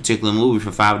that one particular movie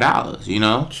for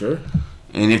 $5, Sure.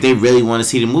 And if they really want to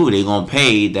see the movie, they're going to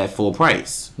pay that full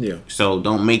price. Yeah. So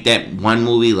don't make that one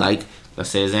movie like, let's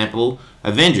say, example,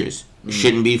 Avengers. It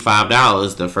shouldn't be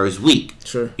 $5 the first week.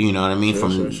 Sure. You know what I mean?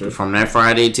 From that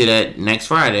Friday to that next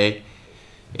Friday,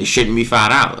 it shouldn't be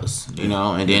 $5,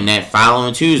 and then that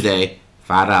following Tuesday,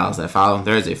 $5. That following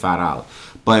Thursday, $5.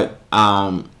 But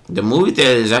the movie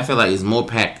theaters, I feel like, is more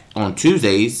packed on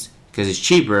Tuesdays because it's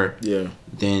cheaper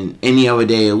than any other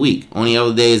day a week. Only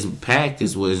other day is packed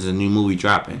is when a new movie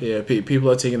dropping. Yeah, people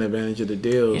are taking advantage of the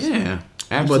deals. Yeah,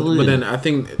 absolutely. But then I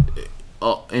think,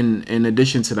 in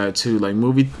addition to that too,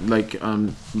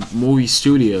 movie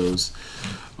studios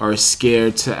are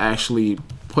scared to actually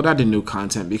put out the new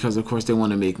content because of course they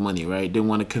want to make money, right? They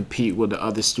want to compete with the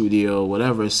other studio or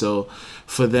whatever. So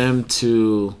for them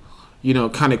to,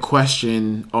 kind of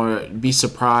question or be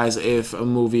surprised if a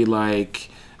movie like,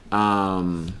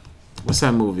 what's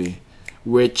that movie?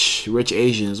 Rich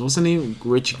Asians. What's the name?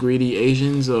 Rich Greedy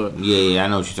Asians or Yeah, I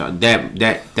know what you're talking.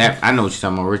 That I know what you're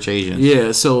talking about. Rich Asians.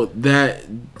 Yeah, so that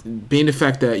being the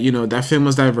fact that that film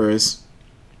was diverse,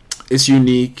 it's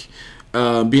unique.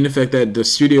 Being the fact that the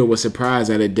studio was surprised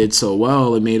that it did so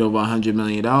well, it made over $100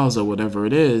 million or whatever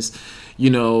it is,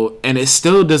 and it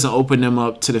still doesn't open them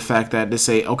up to the fact that they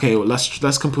say, okay, well,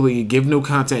 let's completely give new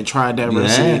content, try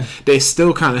diversity. Yeah. They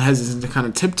still kind of hesitant to kind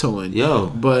of tiptoeing.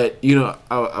 But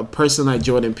a person like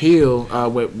Jordan Peele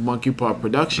with Monkey Paw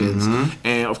Productions,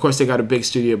 and of course they got a big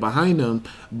studio behind them,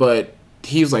 but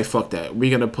he was like, fuck that.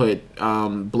 We're going to put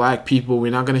black people.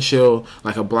 We're not going to show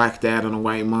like a black dad and a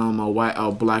white mom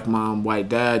or black mom, white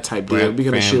dad type deal.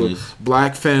 We're going to show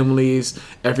black families,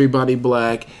 everybody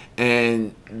black,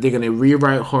 and they're going to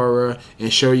rewrite horror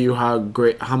and show you how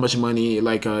much money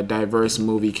like a diverse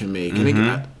movie can make.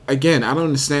 And again, I don't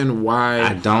understand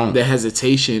why the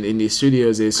hesitation in these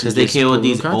studios is because they care what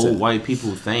these old white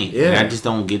people think. Yeah. I just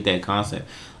don't get that concept.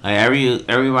 Like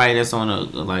everybody that's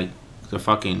on the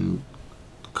fucking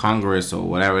Congress or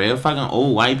whatever. They're fucking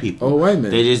old white people. Old white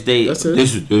men. That's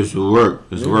it. This will work.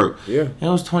 This will work. Yeah. That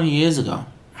was 20 years ago.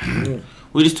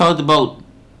 We just talked about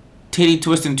titty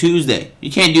twisting Tuesday. You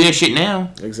can't do that shit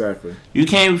now. Exactly. You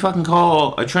can't fucking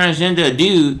call a transgender a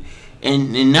dude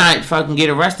and not fucking get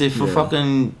arrested for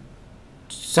fucking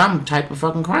some type of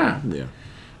fucking crime. Yeah.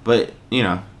 But, you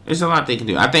know, there's a lot they can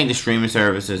do. I think the streaming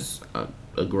service is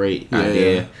a great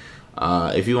idea.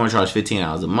 Yeah. If you want to charge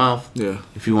 $15 a month,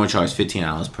 if you want to charge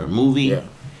 $15 per movie,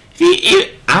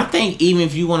 I think even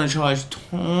if you want to charge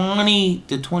 $20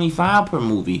 to $25 per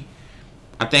movie,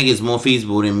 I think it's more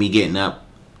feasible than me getting up,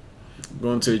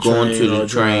 going to the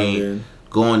train,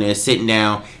 going there, sitting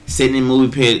in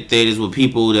movie theaters with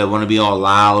people that want to be all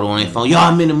loud on their phone. Yo,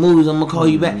 I'm in the movies. I'm gonna call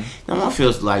you back. No one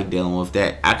feels like dealing with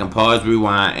that. I can pause,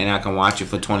 rewind, and I can watch it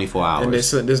for 24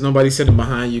 hours. And there's nobody sitting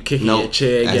behind you, kicking your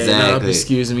chair, getting up.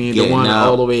 Excuse me, the one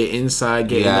all the way inside,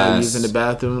 getting up, using the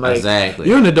bathroom. Like,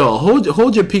 you're an adult.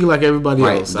 Hold your pee like everybody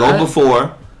else. Go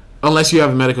before. Unless you have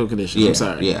a medical condition, I'm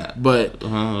sorry. Yeah, but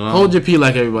hold your pee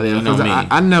like everybody else. You know me.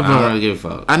 I never, I don't really give a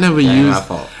fuck. I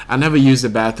never use the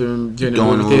bathroom during the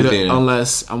movie theater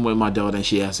unless I'm with my daughter and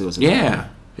she has to go to the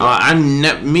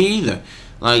bathroom. Me either.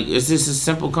 Like, it's just a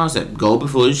simple concept. Go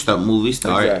before you start movie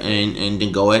and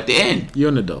then go at the end. You're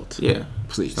an adult. Yeah,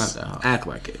 please act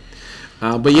like it.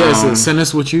 But so send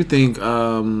us what you think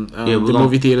the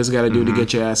movie theaters got to do to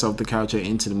get your ass off the couch and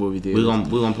into the movie theater.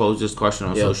 We're gonna pose this question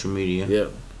on social media. Yeah.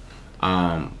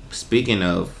 Speaking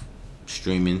of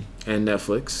streaming and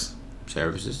Netflix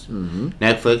services,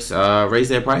 Netflix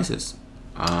raised their prices.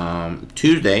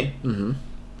 Tuesday,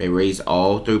 they raised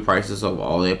all 3 prices of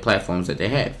all their platforms that they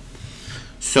have.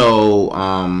 So,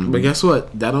 but guess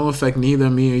what? That don't affect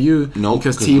neither me or you. Nope,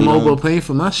 because T-Mobile paying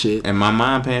for my shit, and my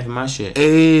mom paying for my shit.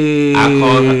 Hey.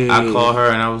 I called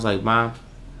her and I was like, Mom,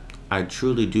 I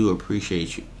truly do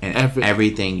appreciate you and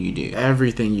everything you do.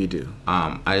 Everything you do.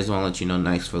 I just want to let you know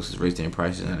Netflix is raising their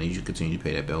prices and I need you to continue to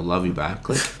pay that bill. Love you, bye.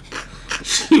 Click.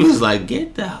 She was like,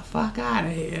 get the fuck out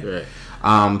of here.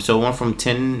 Right. So it went from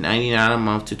 $10.99 a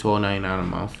month to $12.99 a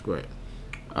month. Right.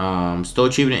 Still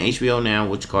cheaper than HBO Now,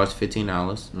 which costs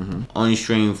 $15. Only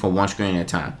stream for one screen at a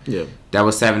time. Yeah. That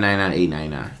was $7.99,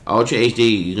 $8.99. Ultra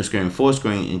HD, you can stream 4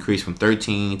 screen, increased from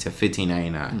 $13 to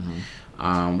 $15.99.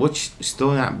 Which is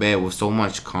still not bad with so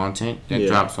much content that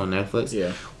drops on Netflix.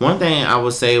 Yeah. One thing I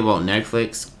would say about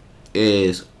Netflix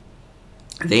is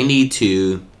they need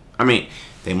to, I mean,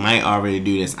 they might already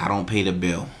do this. I don't pay the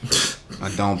bill. I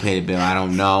don't pay the bill. I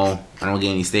don't know. I don't get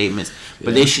any statements.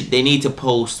 But they need to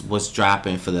post what's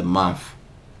dropping for the month.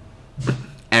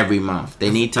 Every month.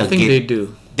 They need to I think they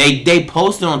do. They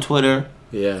post it on Twitter.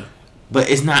 Yeah.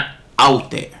 But it's not out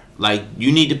there. Like,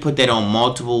 you need to put that on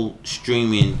multiple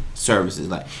streaming services.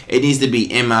 Like, it needs to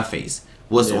be in my face.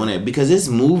 What's on it? Because it's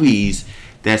movies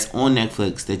that's on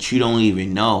Netflix that you don't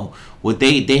even know. What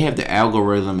they have the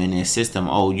algorithm in their system.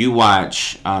 Oh, you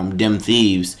watch Dem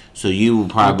Thieves, so you will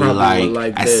probably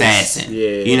like Assassin. Yeah,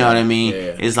 you know what I mean?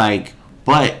 Yeah. It's like,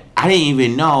 but I didn't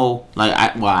even know. Like,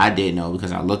 I did know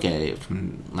because I look at it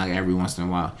from like every once in a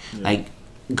while. Yeah. Like,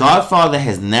 Godfather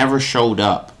has never showed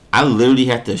up. I literally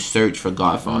have to search for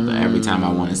Godfather every time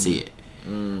I want to see it.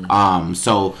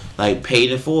 So like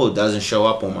Paid in Full doesn't show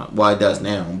up on my. Well, it does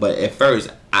now, but at first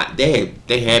they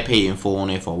had Paid in Full on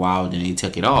there for a while. Then they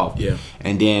took it off. Yeah.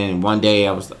 And then one day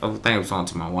I think I was on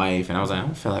to my wife, and I was like, I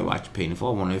don't feel like watching Paid in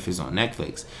Full. I wonder if it's on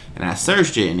Netflix. And I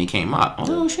searched it, and it came up.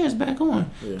 Oh shit, it's back on.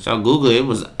 Yeah. So I Googled it. It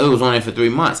was on there for 3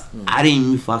 months. I didn't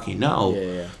even fucking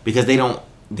know because they don't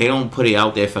put it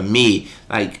out there for me.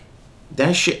 Like,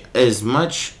 that shit as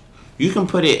much. You can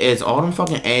put it as all them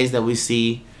fucking ads that we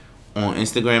see on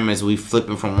Instagram as we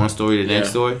flipping from one story to the next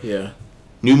story. Yeah.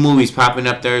 New movies popping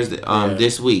up Thursday,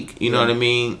 this week. You know what I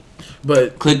mean?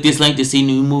 But click this link to see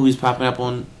new movies popping up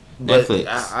on Netflix.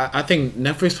 I think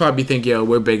Netflix probably think,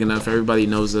 we're big enough. Everybody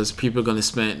knows us. People are going to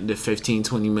spend the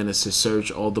 15-20 minutes to search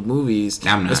all the movies.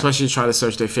 I'm not. Especially try to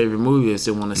search their favorite movie if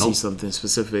they want to see something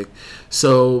specific.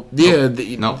 So, there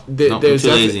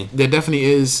definitely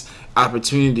is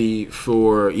opportunity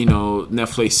for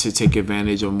Netflix to take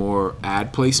advantage of more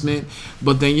ad placement,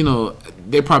 but then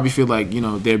they probably feel like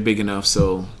they're big enough,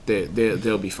 so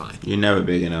they'll be fine. You're never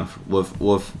big enough with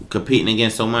competing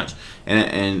against so much,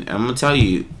 and I'm gonna tell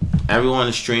you, everyone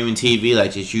is streaming TV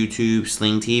like this YouTube,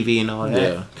 Sling TV, and all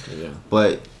that. Yeah.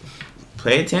 But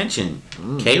pay attention,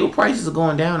 cable prices are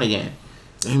going down again.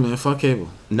 Hey man, fuck cable.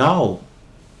 No,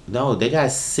 they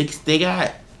got.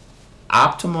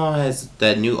 Optimal has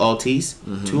that new Altice,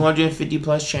 250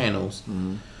 plus channels.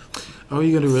 Oh,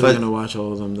 you're gonna watch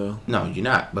all of them though? No, you're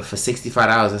not. But for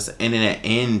 $65, that's the internet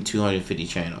and 250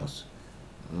 channels,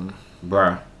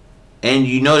 bruh. And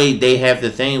you know they have the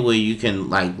thing where you can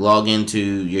like log into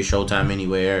your Showtime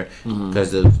anywhere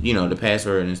because of the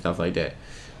password and stuff like that.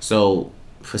 So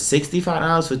for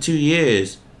 $65 for 2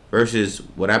 years versus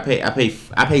what I pay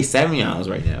 $70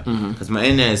 right now because my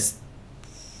internet is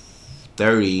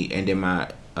 $30 and then my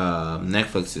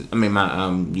Netflix is my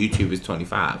YouTube is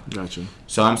 $25. Gotcha.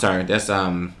 So I'm sorry, that's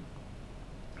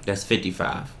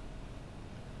 $55.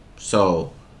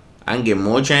 So I can get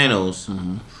more channels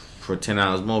for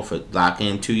 $10 more for lock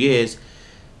in 2 years.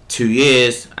 2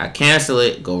 years, I cancel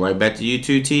it, go right back to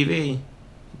YouTube TV.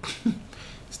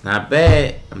 It's not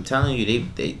bad. I'm telling you,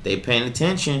 they paying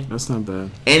attention. That's not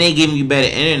bad. And they giving you better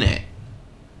internet.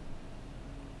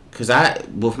 Cause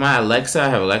with my Alexa, I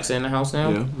have Alexa in the house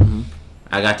now. Yeah.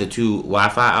 I got the 2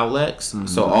 Wi-Fi outlets,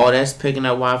 so all that's picking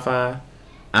up Wi-Fi.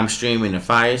 I'm streaming the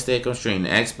Fire Stick. I'm streaming the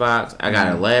Xbox. I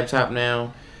got a laptop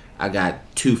now. I got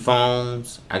 2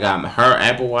 phones. I got her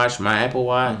Apple Watch, my Apple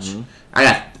Watch.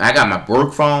 I got my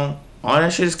work phone. All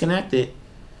that shit is connected.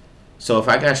 So if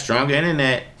I got stronger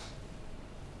internet,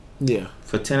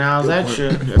 for $10 extra,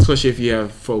 especially if you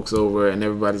have folks over and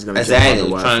everybody's gonna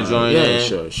trying to join in.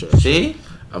 Sure. See,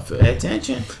 I feel pay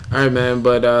attention. All right, man.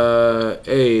 But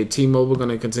hey, T-Mobile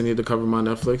gonna continue to cover my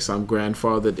Netflix. I'm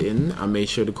grandfathered in. I made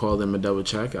sure to call them and double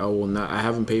check. I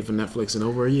haven't paid for Netflix in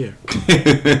over a year.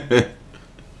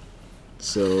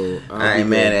 So I ain't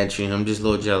mad at you. I'm just a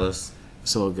little jealous.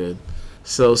 It's all good.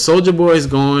 So Soulja Boy is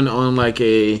going on like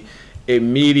a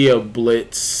media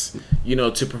blitz,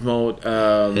 to promote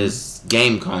his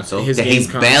game console.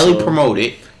 He's barely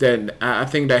promoted. That I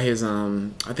think that his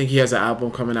I think he has an album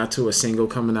coming out too, a single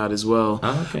coming out as well.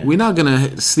 Oh, okay. We're not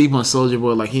gonna sleep on Soulja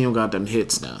Boy like he don't got them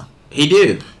hits now. He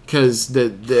do, cause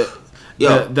the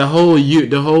whole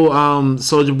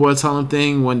Soulja Boy Tell Him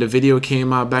thing when the video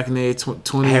came out back in the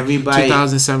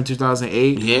 2007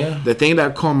 2008. Yeah. The thing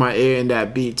that caught my ear in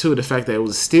that beat too, the fact that it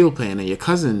was a steel pan and your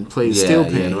cousin played steel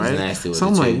pan, right? Nasty with so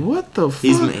I'm like, what the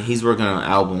fuck? He's working on an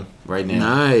album right now.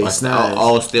 Nice.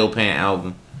 All steel pan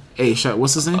album. Hey,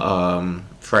 what's his name?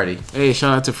 Freddie. Hey,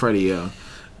 shout out to Freddie, yo.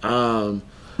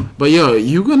 But yo,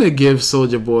 you gonna give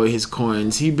Soulja Boy his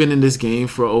coins. He been in this game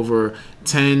for over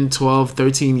 10, 12,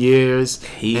 13 years.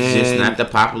 He's just not the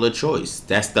popular choice.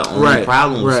 That's the only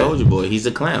problem with Soulja Boy. He's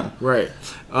a clown. Right.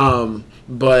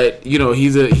 But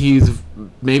he's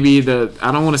maybe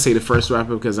I don't want to say the first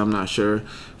rapper because I'm not sure.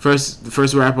 The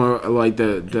first rapper like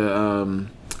the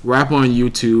rap on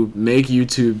YouTube, make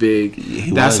YouTube big.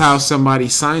 That's how somebody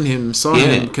signed him, saw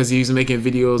him because he was making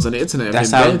videos on the internet.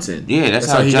 That's how dancing.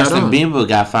 That's how Justin Bieber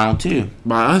got found too.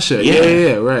 By Usher.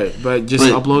 Yeah, right. But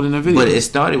uploading a video. But it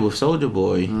started with Soulja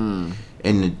Boy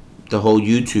and the whole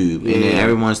YouTube, and then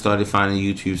everyone started finding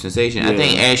YouTube sensation. I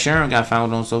think Ed Sheeran got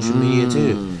found on social media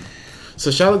too. So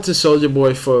shout out to Soulja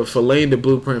Boy for laying the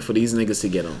blueprint for these niggas to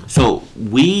get on. So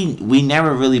we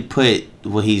never really put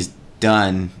what he's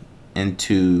done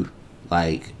into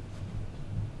like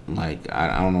I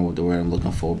don't know what the word I'm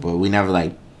looking for, but we never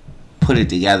like put it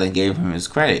together and gave him his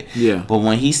credit. Yeah. But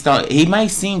when he might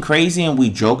seem crazy and we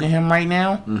joking him right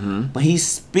now, but he's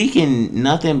speaking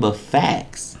nothing but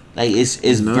facts. Like it's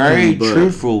very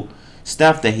truthful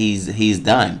stuff that he's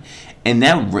done, and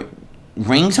that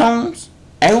ringtones.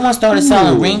 Everyone started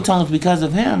selling ringtones because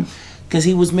of him, because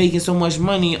he was making so much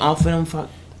money off of them.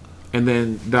 And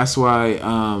then that's why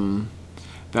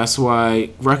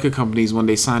record companies, when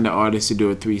they sign the artist to do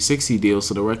a 360 deal,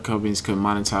 so the record companies can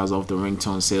monetize off the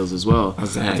ringtone sales as well.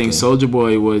 Exactly. I think Soulja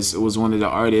Boy was one of the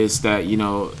artists that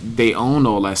they own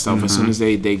all that stuff. As soon as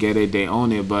they get it, they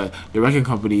own it. But the record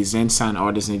companies then sign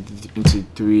artists into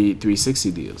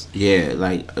 360 deals. Yeah,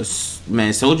 like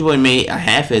man, Soulja Boy made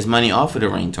half his money off of the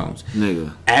ringtones.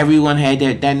 Nigga, everyone had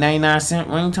that 99-cent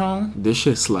ringtone. This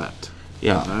shit slapped.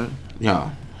 Yeah, right?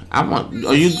 Yeah. I want.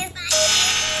 Are you?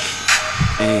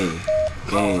 Hey.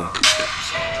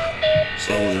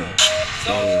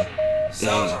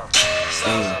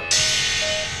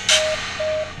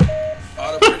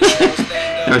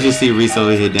 Don't you see Reese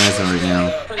over here dancing right now?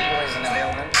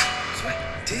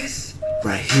 This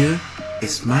right here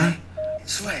is my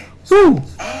sway. Woo.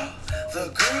 All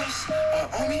the girls are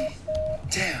on me.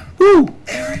 Damn. Woo.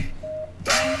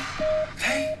 Everybody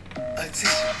pay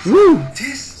attention. Woo.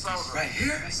 This right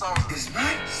here is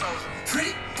my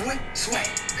pretty boy swag.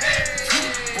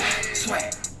 Pretty boy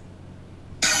swag.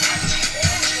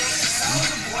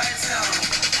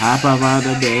 Hop up out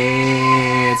the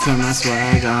bed, turn my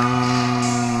swag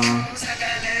on.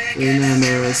 In the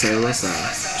mirror, say what's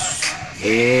up.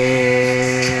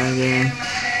 Yeah.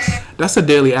 That's a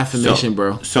daily affirmation,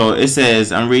 bro. So it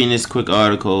says, I'm reading this quick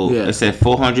article. Yeah. It said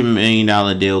 $400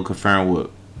 million deal confirmed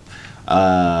with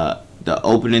The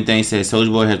opening thing says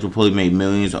Soulja Boy has reportedly made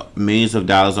millions of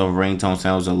dollars off ringtone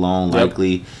sales alone,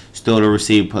 likely still to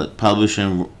receive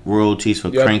publishing royalties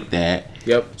for Crank That.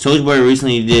 Yep. Soulja Boy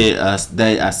recently did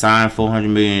sign a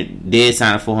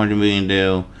 $400 million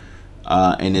deal,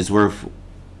 and is worth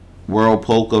World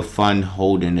Poker Fund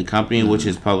Holding. The company, which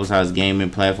is publicized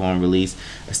gaming platform, released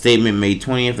a statement May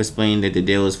 20th explaining that the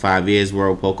deal is 5 years.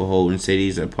 World Poker Holding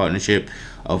Cities, a partnership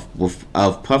of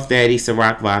Puff Daddy,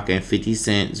 Ciroc Vodka, and 50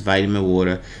 Cent's Vitamin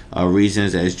Water,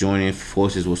 reasons as joining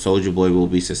forces with Soulja Boy will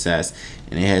be success,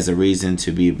 and it has a reason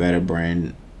to be a better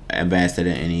brand ambassador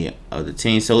than any other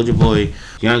team. Soulja Boy,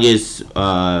 youngest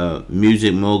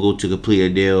music mogul to complete a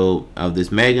deal of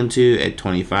this magnitude at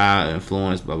 25,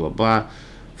 influence, blah blah blah.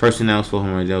 First announced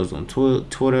 $400 on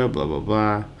Twitter, blah blah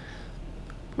blah.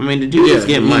 I mean, the dude is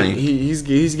getting money. He's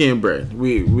getting bread.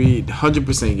 We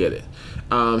 100% get it.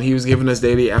 He was giving us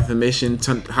daily affirmation.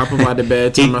 Hop up out the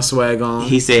bed, turn my swag on.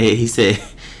 He said,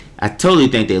 I totally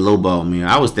think they lowballed me.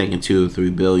 I was thinking 2 or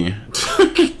 3 billion.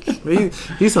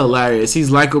 He's hilarious. He's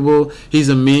likable. He's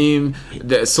a meme.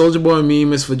 The Soulja Boy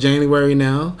meme is for January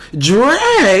now.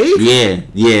 Drake.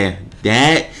 Yeah.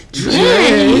 That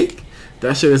Drake.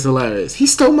 That shit is hilarious. He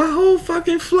stole my whole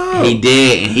fucking flow. He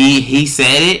did. He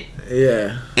said it.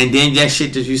 Yeah. And then that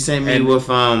shit that you sent me with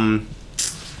Brilliant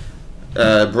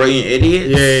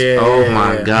Idiots. Yeah. Oh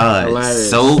my god.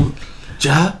 Hilarious.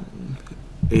 Soulja.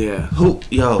 Yeah.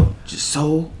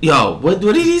 What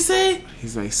did he say?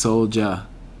 He's like Soulja.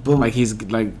 Like he's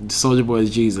like Soulja Boy is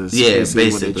Jesus. Yeah,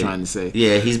 basically what they're trying to say.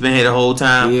 Yeah, he's been here the whole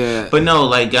time. Yeah, but no,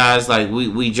 like guys, like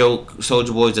we joke,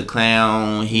 Soulja Boy's a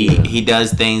clown. He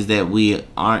does things that we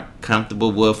aren't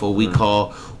comfortable with, or we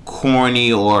call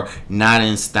corny or not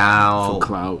in style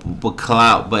for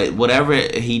clout. But whatever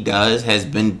he does has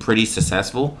been pretty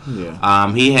successful.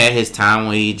 Yeah. He had his time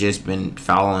where he just been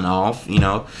falling off, you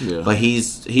know. Yeah. But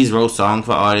he's wrote songs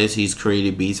for artists. He's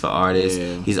created beats for artists.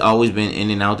 Yeah. He's always been in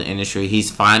and out the industry. He's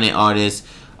finding artists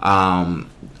on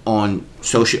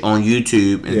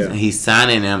YouTube, and he's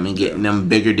signing them and getting them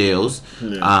bigger deals.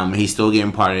 Yeah. He's still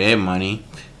getting part of their money.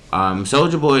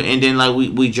 Soulja Boy, and then like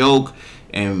we joke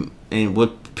and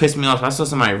what pissed me off, I saw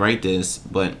somebody write this,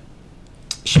 but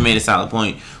she made a solid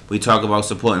point. We talk about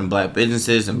supporting black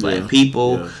businesses and black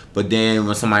people, but then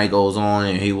when somebody goes on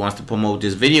and he wants to promote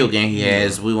this video game he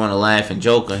has, we want to laugh and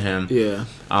joke at him. Yeah.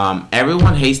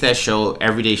 Everyone hates that show,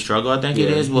 Everyday Struggle, I think it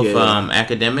is, with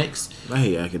academics. I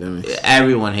hate academics.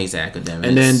 Everyone hates academics.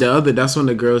 And then that's when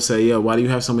the girls say, yo, why do you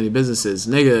have so many businesses?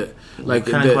 Nigga, like,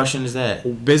 what kind of question is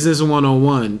that? Business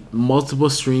 101, multiple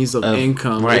streams of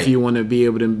income if you want to be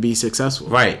able to be successful.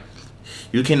 Right.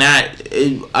 You cannot,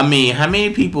 how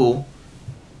many people,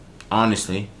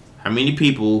 honestly, have made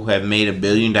 $1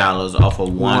 billion off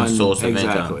of one source of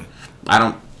income?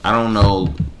 I don't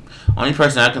know. Only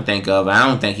person I can think of, I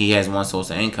don't think he has one source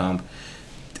of income.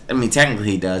 I mean,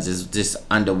 technically he does. It's just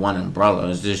under one umbrella.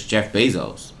 It's just Jeff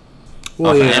Bezos.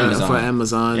 Well, for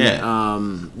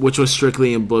Amazon, which was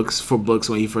strictly in books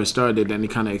when he first started. Then he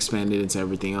kind of expanded into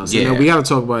everything else. Yeah, we got to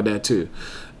talk about that too.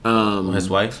 His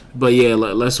wife. But yeah,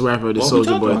 let's wrap up the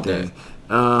Soulja Boy thing.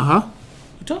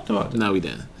 We talked about that. No, we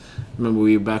didn't. Remember,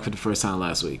 we were back for the first time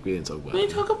last week. We didn't talk about it. We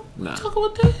didn't talk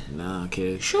about that? Nah,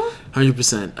 kid. Sure?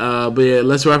 100%. But yeah,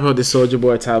 let's wrap up the Soulja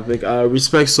Boy topic.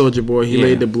 Respect Soulja Boy. He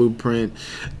laid the blueprint.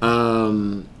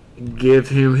 Give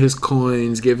him his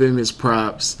coins. Give him his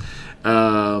props.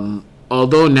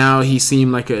 Although now he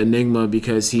seemed like an enigma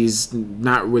because he's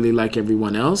not really like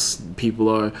everyone else. People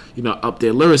are, up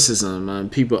their lyricism.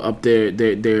 People up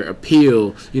their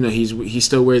appeal. He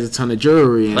still wears a ton of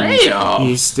jewelry. And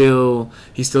he still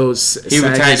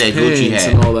retired that Gucci hat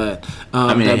and all that.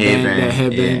 That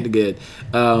headband, good.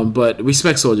 But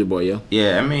respect Soulja Boy, yo.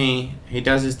 Yeah, he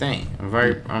does his thing.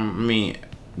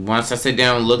 Once I sit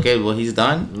down and look at what he's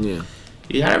done,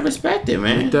 you gotta respect it,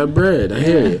 man. Make that bread. I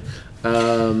hear you.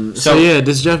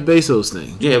 This Jeff Bezos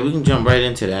thing. Yeah, we can jump right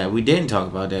into that. We didn't talk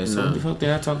about that. So what the fuck did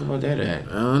I talk about that at?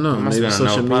 I don't know. Maybe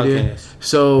social media.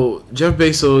 So Jeff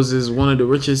Bezos is one of the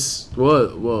richest.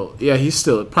 Well, yeah, he's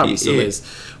still is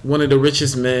one of the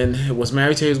richest men. Was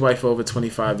married to his wife for over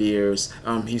 25 years.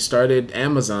 He started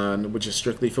Amazon, which is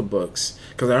strictly for books.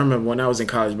 Because I remember when I was in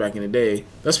college back in the day,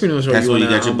 that's pretty much what you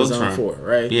got your books for,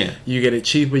 right? Yeah. You get it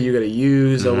cheaper, you get it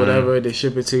used or whatever. They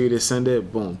ship it to you, they send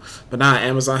it, boom. But now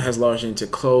Amazon has launched into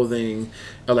clothing,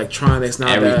 electronics.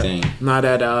 Everything. Now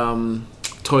that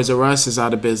Toys R Us is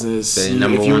out of business.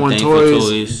 If you want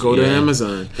toys, go to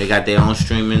Amazon. They got their own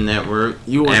streaming network.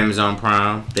 Amazon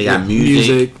Prime. They got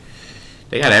music.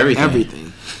 They got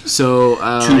everything. So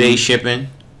 2-day shipping.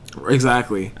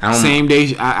 Exactly. I don't- Same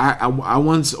day. I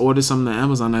once ordered something on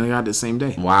Amazon and I got it the same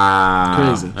day. Wow,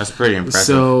 Crazy. That's pretty impressive.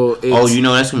 So it's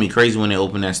that's gonna be crazy when they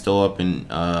open that store up in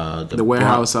the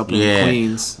warehouse up in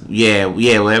Queens. Yeah.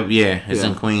 It's in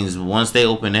Yeah. Queens. Once they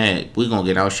open that, we gonna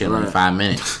get our shit in like Right. 5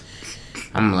 minutes.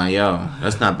 I'm like, yo,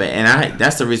 that's not bad. And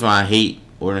that's the reason why I hate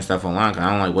ordering stuff online, because I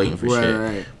don't like waiting for shit.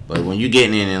 Right. But when you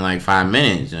getting in like 5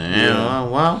 minutes,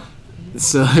 well,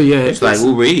 So yeah, it's like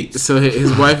Uber Eats. So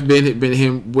his wife been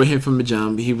with him from the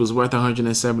jump. He was worth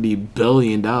 $170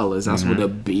 billion. That's with a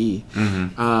B.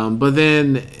 But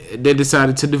then they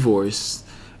decided to divorce,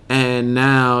 and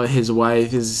now his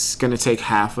wife is gonna take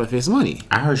half of his money.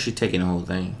 I heard she taking the whole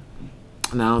thing.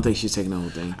 And I don't think she's taking the whole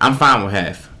thing. I'm fine with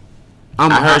half.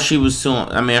 I heard she was suing.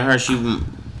 I mean, I heard she.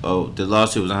 Oh, the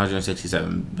lawsuit was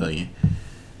 167 billion.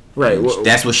 Right.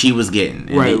 That's what she was getting.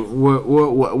 And Right.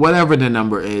 Whatever the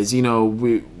number is,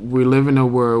 we live in a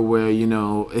world where,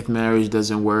 if marriage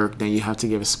doesn't work, then you have to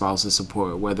give a spousal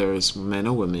support, whether it's men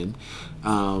or women.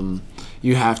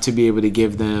 You have to be able to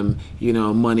give them,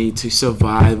 money to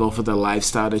survive off of the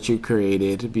lifestyle that you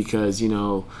created, because,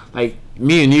 like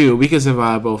me and you, we can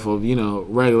survive off of,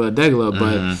 regular degular,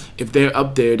 but if they're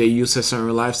up there, they use a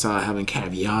certain lifestyle, having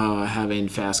caviar, having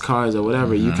fast cars or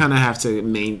whatever, you kind of have to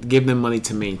give them money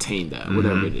to maintain that,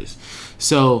 whatever it is.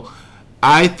 So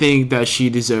I think that she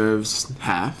deserves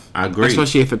half. I agree,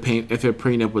 especially if a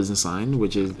prenup wasn't signed,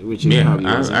 which is yeah, probably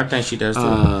I think she does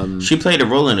too. She played a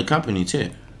role in the company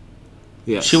too.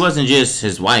 Yes. She wasn't just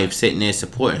his wife sitting there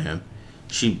supporting him.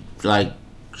 She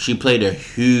played a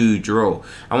huge role.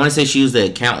 I want to say she was the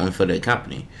accountant for the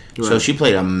company, so she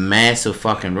played a massive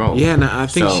fucking role. Yeah, and I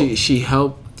think she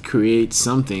helped create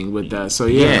something with that. So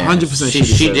 100%.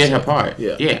 She did her part.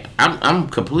 Yeah. I'm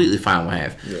completely fine with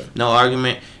half. Yeah. No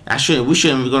argument. We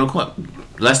shouldn't be going to court.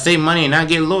 Let's save money and not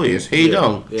get lawyers. Here you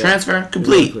go. Yeah. Transfer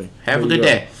complete. Exactly. Have a There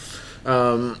good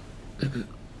you day.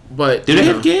 But Do they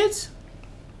have kids?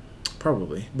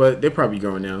 Probably, but they're probably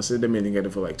growing now, so they've been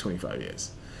together for like 25 years.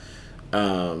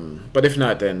 But if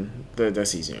not, then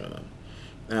that's easier on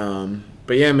them.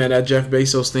 But yeah, man, that Jeff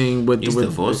Bezos thing with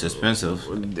divorce is expensive.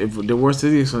 Divorce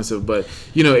is expensive, but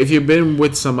if you've been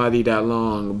with somebody that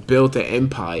long, built an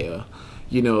empire,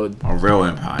 A real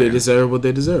empire. they deserve what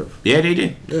they deserve. Yeah, they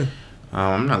did. Yeah.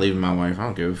 I'm not leaving my wife. I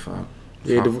don't give a fuck.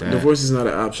 Yeah, Fuck that. divorce is not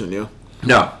an option, yo.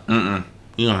 No.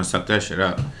 You gonna suck that shit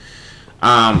up.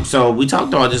 So we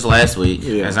talked about this last week,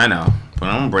 as I know, but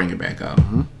I'm gonna bring it back up.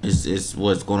 It's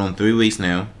what's going on 3 weeks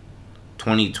now,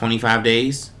 25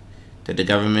 days that the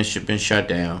government should been shut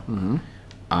down.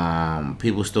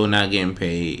 People still not getting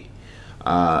paid.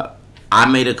 I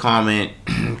made a comment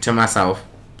to myself.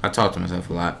 I talk to myself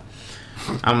a lot.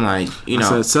 I'm like,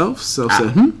 I said self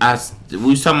said, we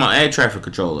was talking about air traffic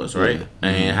controllers, right? Yeah.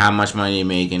 And how much money they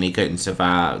make, and they couldn't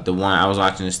survive. The one I was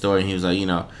watching the story, and he was like,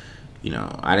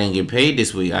 I didn't get paid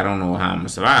this week. I don't know how I'm gonna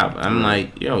survive. I'm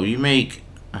like, yo, you make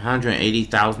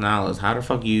 $180,000. How the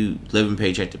fuck you living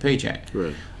paycheck to paycheck?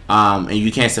 Right. And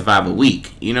you can't survive a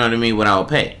week. You know what I mean? Without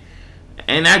pay.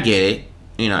 And I get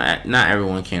it. Not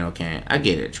everyone can or can't. I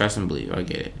get it. Trust and believe. I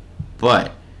get it.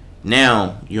 But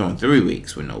now you're on 3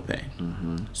 weeks with no pay.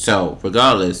 So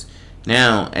regardless,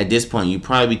 now at this point you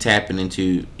probably be tapping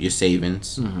into your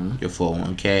savings, your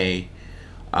 401k.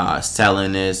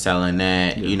 Selling this, selling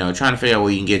that, trying to figure out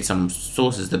where you can get some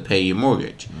sources to pay your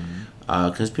mortgage.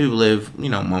 Because people live,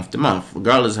 month to month.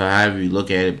 Regardless of however you look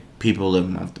at it, people live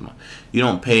month to month. You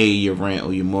don't pay your rent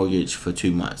or your mortgage for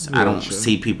 2 months. I don't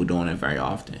see people doing it very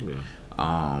often,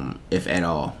 if at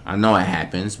all. I know it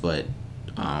happens, but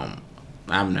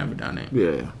I've never done it.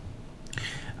 Yeah.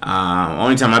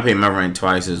 Only time I pay my rent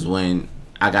twice is when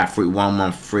I got 1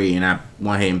 month free, and I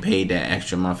went ahead and paid that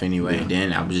extra month anyway. Yeah.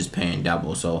 Then I was just paying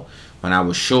double. So when I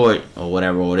was short or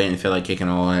whatever, or didn't feel like kicking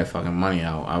all that fucking money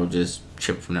out, I would just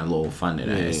chip from that little fund that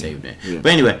I had saved in. Yeah.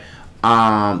 But anyway,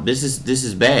 this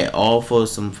is bad. All for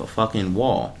some fucking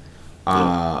wall.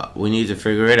 We need to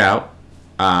figure it out.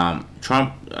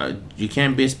 Trump, you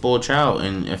can't be a spoiled child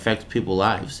and affect people's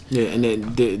lives. Yeah, and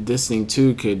then this thing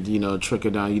too could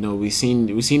trickle down. We've seen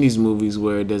these movies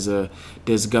where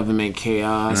there's government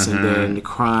chaos and then the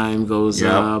crime goes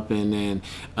up, and then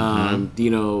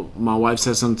my wife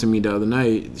said something to me the other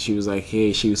night. She was like,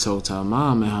 hey, she was told to her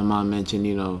mom, and her mom mentioned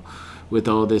with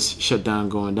all this shutdown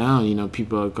going down,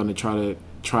 people are gonna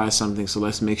try something, so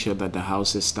let's make sure that the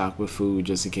house is stocked with food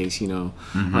just in case the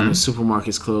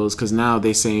supermarket's closed, because now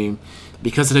they're saying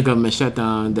because of the government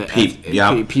shutdown that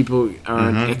people are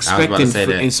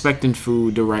inspecting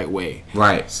food the right way,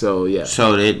 right? So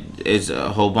so it's a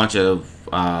whole bunch of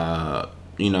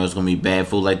it's gonna be bad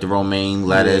food like the romaine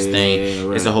lettuce thing. Yeah,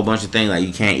 right. It's a whole bunch of things like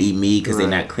you can't eat meat because they're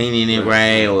not cleaning it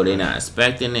right, or they're not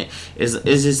inspecting it. It's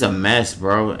just a mess,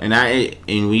 bro. And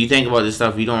when you think about this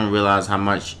stuff, you don't realize how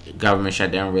much government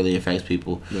shutdown really affects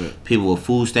people. Yeah. People with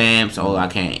food stamps. Oh, I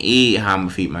can't eat. How I'm gonna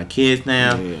feed my kids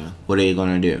now? Yeah. What are they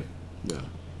gonna do? Yeah.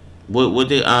 What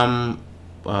did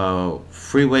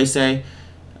Freeway say?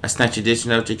 I snatch your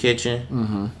dishes out your kitchen.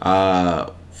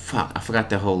 Mm-hmm. Fuck, I forgot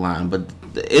that whole line, but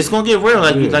it's gonna get real,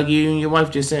 like you and your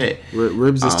wife just said.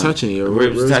 Ribs is touching you.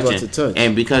 Ribs is touching, about to touch.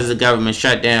 and because the government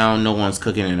shut down, no one's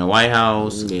cooking in the White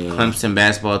House. Yeah. Clemson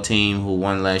basketball team who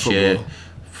won last year.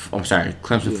 I'm sorry,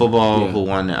 Clemson football who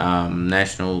won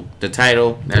national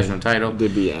title.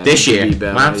 Did be this year. Be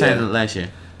bad, I'm saying last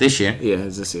year. This year. Yeah,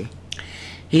 it's this year.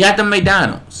 He got the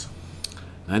McDonald's.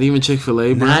 Not even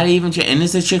Chick-fil-A, bro. Not even and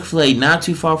it's a Chick-fil-A, not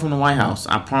too far from the White House.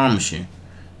 I promise you,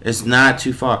 it's not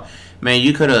too far. Man,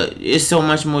 you could have. It's so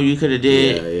much more you could have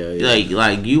did. Yeah.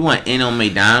 Like you went in on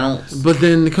McDonald's. But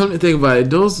then come to think about it,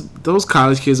 those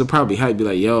college kids are probably hyped. Be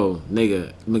like, yo,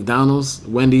 nigga, McDonald's,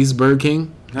 Wendy's, Burger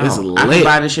King, it's I lit. can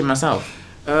buy this shit myself.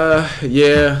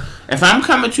 Yeah. If I'm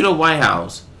coming to the White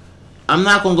House, I'm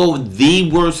not gonna go with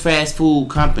the worst fast food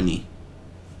company.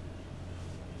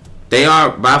 They are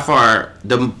by far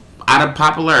out of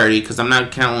popularity, because I'm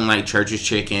not counting like Church's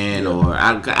Chicken or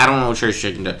I don't know what Church's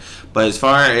Chicken does. But as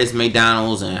far as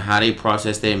McDonald's and how they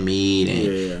process their meat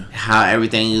and how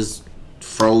everything is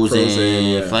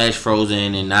frozen, flash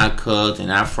frozen and not cooked and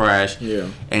not fresh. Yeah.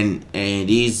 And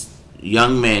these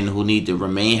young men who need to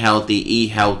remain healthy, eat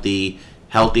healthy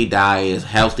diets,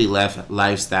 healthy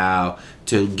lifestyle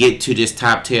to get to this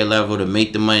top tier level to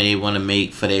make the money they want to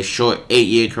make for their short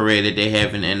 8-year career that they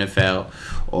have in the NFL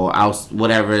or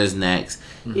whatever is next.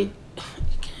 You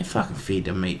can't fucking feed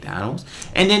them McDonald's.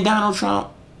 And then Donald Trump,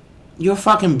 you're a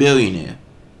fucking billionaire.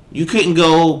 You couldn't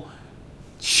go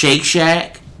Shake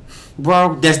Shack,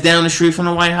 bro, that's down the street from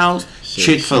the White House.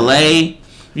 Chick-fil-A.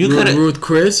 You could have Ruth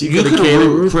Chris. You could have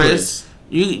Ruth Chris.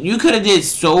 You could have did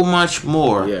so much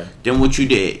more than what you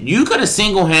did. You could have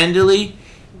single-handedly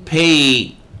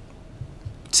paid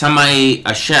somebody,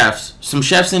 some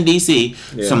chefs in DC,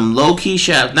 some low-key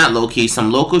chefs, not low-key, some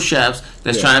local chefs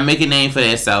that's trying to make a name for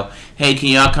themselves. Hey, can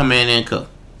y'all come in and cook?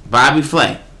 Bobby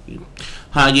Flay,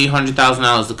 I'll give you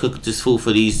 $100,000 to cook this food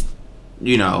for these,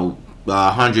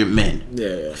 100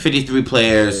 men. 53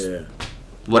 players,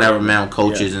 whatever amount,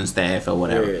 coaches and staff or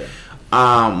whatever.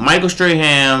 Michael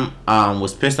Strahan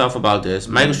was pissed off about this.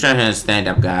 Michael Strahan is a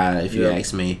stand-up guy, if you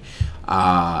ask me.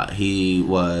 He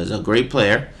was a great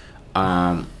player,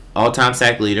 all-time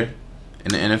sack leader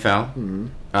in the NFL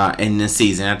in this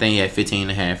season. I think he had 15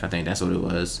 and a half. I think that's what it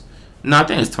was. No, I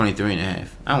think it's 23 and a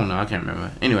half. I don't know. I can't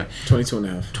remember. Anyway. 22 and a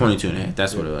half. 22 and a half.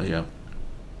 That's what it was,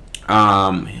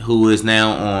 who is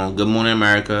now on Good Morning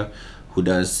America, who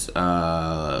does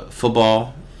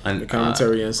football. And, the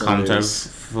commentary and commentary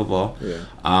football.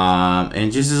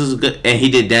 And just as good. And he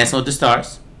did Dancing with the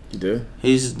Stars. He did.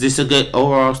 He's just a good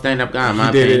overall stand-up guy, in my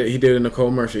opinion. He did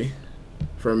Nicole Murphy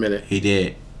for a minute. He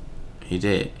did.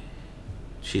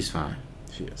 She's fine.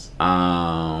 She is.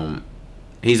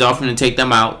 He's offering to take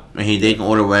them out, and they can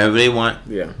order whatever they want.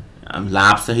 Yeah.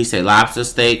 Lobster. He said lobster,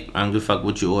 steak. I don't give a fuck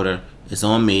what you order. It's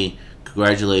on me.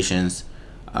 Congratulations.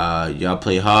 Y'all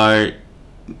play hard.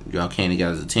 Y'all came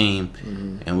together as a team,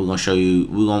 and we're gonna show you.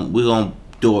 We're gonna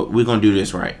do it. We're gonna do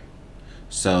this right.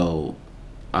 So,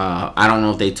 I don't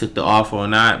know if they took the offer or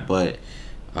not, but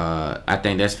I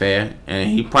think that's fair. And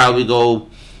he probably go.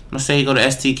 Let's say he go to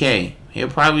STK. He'll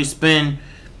probably spend,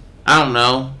 I don't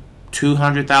know,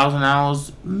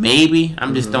 $200,000 maybe.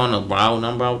 I'm just throwing a wild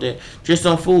number out there, just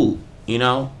on food,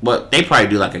 But they probably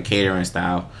do like a catering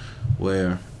style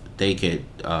where they could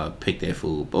pick their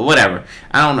food, but whatever.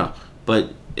 I don't know,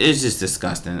 but it's just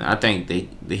disgusting. I think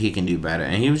that he can do better,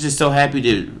 and he was just so happy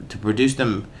to produce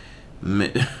them.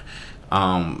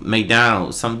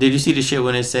 McDonald's. Did you see the shit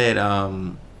when it said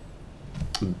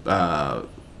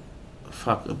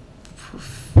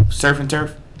surf and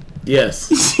turf?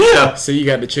 Yes. Yeah. So you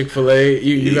got the Chick-fil-A.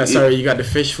 You got the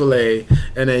fish fillet,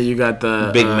 and then you got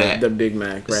the Big Mac. The Big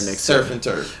Mac right next surf to it. and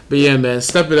turf. But yeah, man,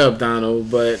 step it up,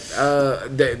 Donald. But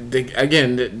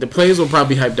the players will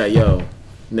probably hype that. Yo,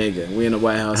 nigga, we in the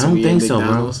White House. I don't we think in so,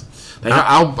 McDonald's. Like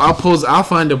I'll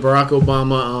find the Barack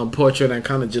Obama portrait and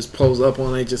kind of just pose up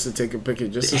on it just to take a picture.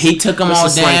 He took them all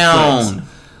down.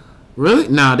 Really?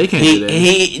 Nah, they can't do that.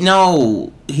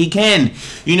 He can.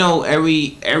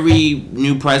 Every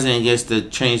new president gets to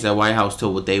change the White House to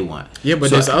what they want. Yeah,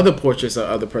 but there's other portraits of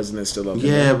other presidents still up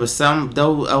there. Yeah, but some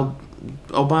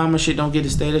Obama shit don't get to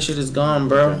stay. That shit is gone,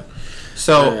 bro.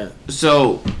 Okay.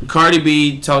 So Cardi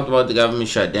B talked about the government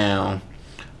shutdown.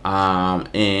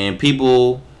 And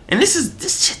people, and this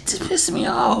shit just pissing me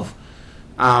off.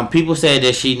 People said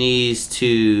that she needs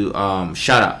to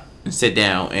shut up and sit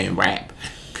down and rap,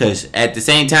 because at the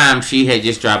same time she had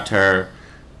just dropped her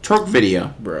twerk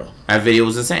video. Bro, that video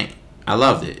was insane. I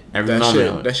loved it. Every moment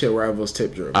of it. That shit rivals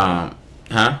Tip Drill. Huh?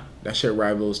 That shit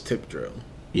rivals Tip Drill.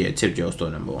 Yeah, Tip Drill's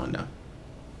still number one though,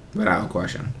 without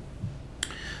question.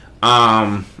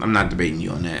 I'm not debating you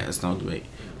on that. It's no debate.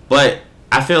 But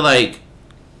I feel like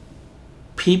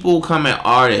people come at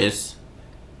artists,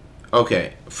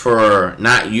 okay, for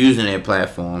not using their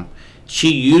platform.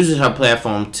 She uses her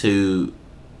platform to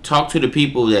talk to the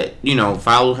people that, you know,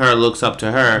 follow her, looks up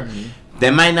to her. Mm-hmm.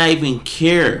 They might not even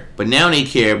care, but now they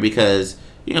care because,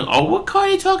 you know, oh, what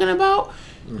Cardi talking about?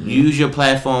 Mm-hmm. Use your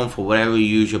platform for whatever you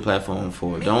use your platform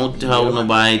for. Don't tell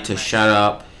nobody to shut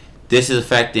up. This is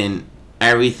affecting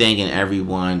everything and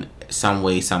everyone some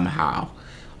way, somehow.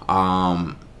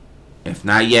 If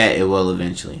not yet, it will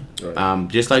eventually. Right.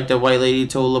 Just like the white lady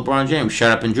told LeBron James,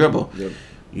 shut up and dribble. Yep.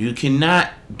 You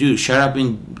cannot shut up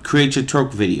and create your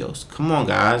twerk videos. Come on,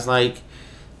 guys. Like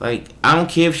I don't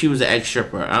care if she was an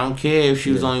ex-stripper. I don't care if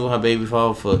she was only with her baby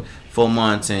father for 4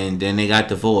 months and then they got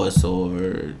divorced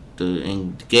or the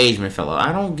engagement fell out.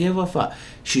 I don't give a fuck.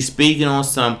 She's speaking on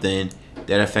something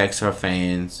that affects her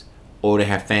fans or that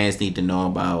her fans need to know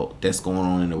about that's going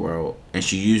on in the world. And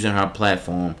she's using her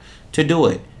platform to do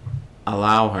it.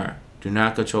 Allow her. Do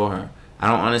not control her. I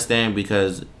don't understand,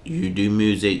 because you do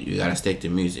music, you gotta stick to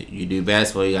music. You do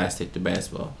basketball, you gotta stick to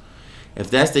basketball. If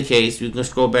that's the case, you can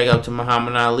scroll back up to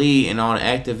Muhammad Ali and all the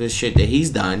activist shit that he's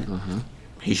done. Mm-hmm.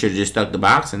 He should have just stuck to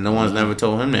boxing. No one's never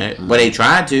told him that. Mm-hmm. But they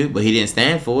tried to, but he didn't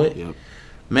stand for it. Yep.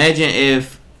 Imagine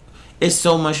if it's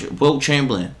so much. Wilt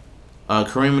Chamberlain,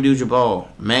 Kareem Abdul-Jabbar,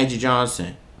 Magic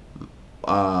Johnson,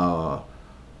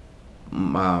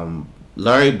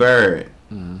 Larry Bird.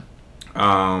 Mm-hmm.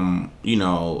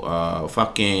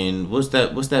 Fucking what's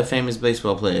that famous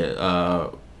baseball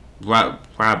player?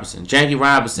 Robinson, Jackie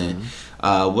Robinson.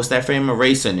 Mm-hmm. What's that famous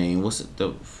racer name? What's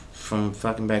the from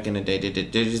fucking back in the day? They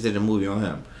just did a movie on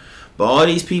him. But all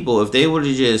these people, if they would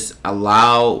have just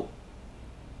allowed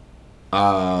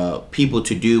people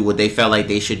to do what they felt like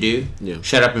they should do,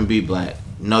 shut up and be black.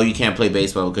 No, you can't play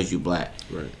baseball because you black.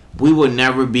 Right. We would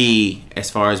never be as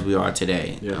far as we are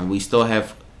today, and we still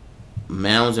have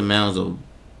mounds and mounds of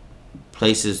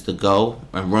places to go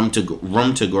and room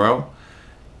to grow,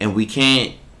 and we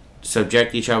can't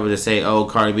subject each other to say, "Oh,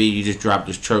 Cardi B, you just dropped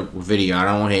this twerk video. I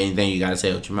don't want to hear anything you gotta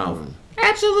say out your mouth." Mm.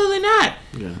 Absolutely not.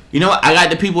 Yeah. You know what? I got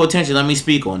the people attention. Let me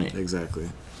speak on it. Exactly.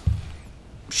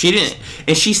 She didn't,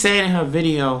 and she said in her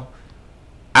video,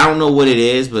 "I don't know what it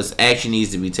is, but action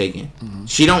needs to be taken." Mm-hmm.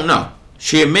 She don't know.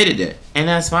 She admitted it, and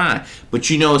that's fine. But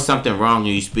you know something wrong,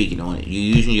 and you speaking on it.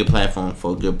 You're using your platform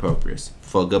for a good purpose.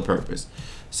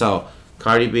 So,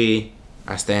 Cardi B,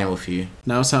 I stand with you.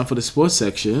 Now it's time for the sports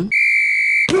section.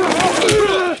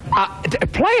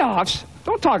 Playoffs?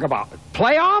 Don't talk about it.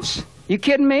 Playoffs? You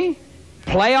kidding me?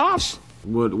 Playoffs?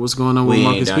 What's going on with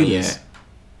Marcus Peters?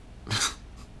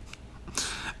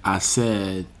 I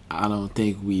said I don't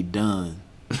think we done.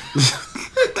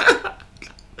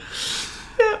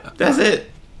 That's it.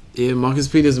 Yeah, Marcus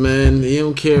Peters, man, he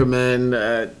don't care,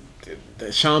 man.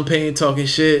 Sean Payne talking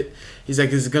shit. He's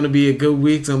like, it's going to be a good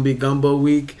week. It's going to be gumbo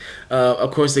week.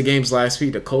 Of course, the games last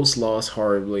week, the Colts lost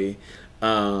horribly.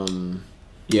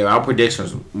 Yeah, my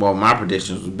predictions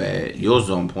was bad. Yours was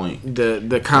on point.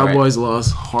 The Cowboys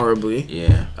lost horribly.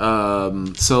 Yeah.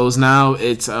 So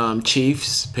it's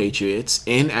Chiefs, Patriots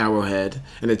in Arrowhead,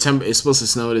 and it's supposed to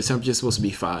snow. The temperature is supposed to be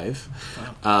 5.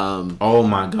 Oh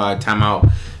my God! Time out.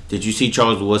 Did you see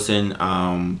Charles Woodson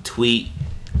tweet?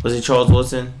 Was it Charles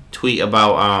Woodson tweet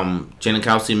about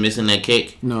Janikowski missing that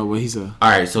kick? No, what he said. All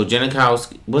right, so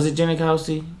Janikowski, was it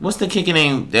Janikowski? What's the kicking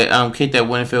name that kicked that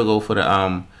winning field goal for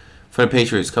the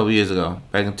Patriots a couple years ago,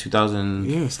 back in 2000?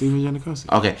 Yeah, Steven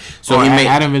Janikowski. Okay, so he made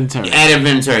Adam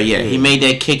Vinatieri. Yeah, he made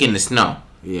that kick in the snow.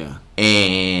 Yeah,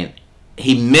 and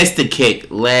he missed the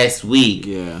kick last week.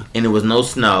 Yeah, and there was no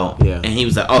snow. Yeah, and he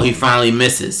was like, "Oh, he finally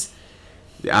misses."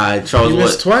 Charles he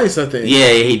missed twice, I think.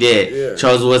 Yeah, he did. Yeah.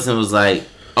 Charles Woodson was like,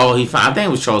 "Oh, I think it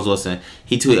was Charles Woodson."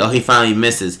 He tweeted, "Oh, he finally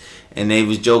misses," and they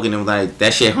was joking and like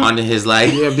that shit haunted his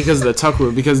life. Yeah, because of the tuck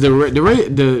rule. Because the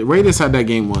Raiders had that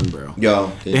game won, bro.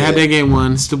 Yo, they had that game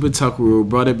won. Stupid tuck rule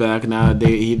brought it back. Now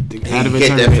he had to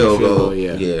return that field goal.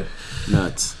 Yeah,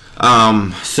 nuts.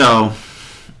 What's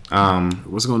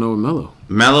going on with Melo?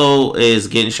 Melo is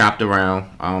getting shopped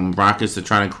around. Rockets are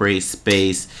trying to create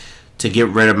space to get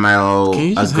rid of Melo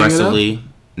aggressively.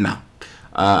 No.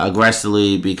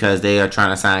 aggressively because they are trying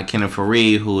to sign Kenneth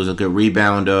Faried, who is a good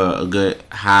rebounder, a good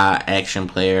high action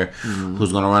player,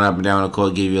 who's going to run up and down the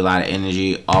court, give you a lot of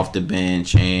energy off the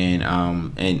bench,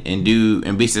 and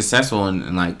be successful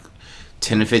in like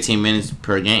 10 to 15 minutes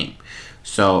per game.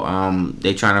 So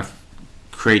they trying to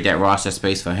create that roster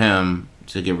space for him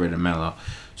to get rid of Melo.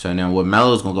 So now where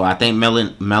Melo's going to go, I think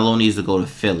Melo needs to go to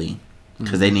Philly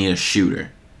because they need a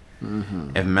shooter.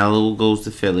 If Melo goes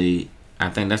to Philly, I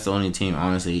think that's the only team,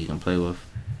 honestly, he can play with.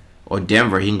 Or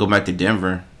Denver. He can go back to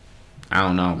Denver. I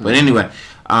don't know. But anyway,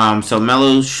 so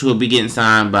Melo should be getting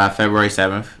signed by February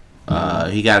 7th.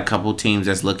 He got a couple teams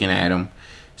that's looking at him.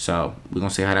 So we're going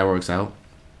to see how that works out.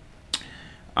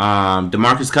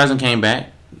 DeMarcus Cousins came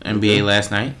back, NBA last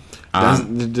night. That's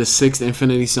the 6th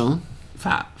Infinity Zone?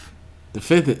 5. The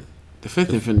fifth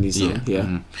Infinity Zone,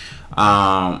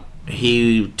 yeah.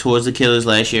 He tore his Achilles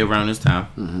last year around this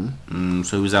time.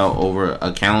 So he was out over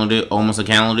almost a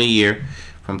calendar year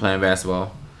from playing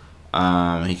basketball.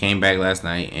 He came back last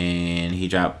night and he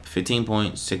dropped 15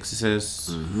 points, 6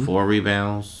 assists, 4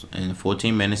 rebounds in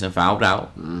 14 minutes and fouled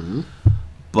out.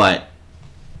 But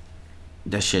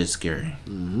that shit is scary.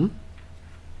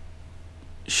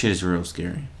 Shit is real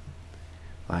scary.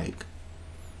 Like,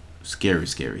 scary.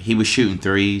 He was shooting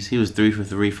threes. He was 3 for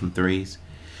 3 from threes.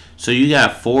 So you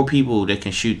got 4 people that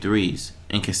can shoot threes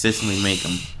and consistently make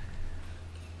them.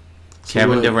 So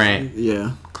Kevin Durant,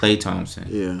 Klay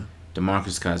Thompson,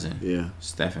 DeMarcus Cousins,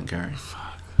 Stephen Curry.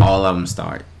 All of them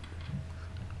start.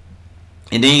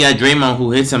 And then you got Draymond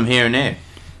who hits him here and there.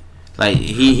 Like,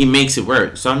 he makes it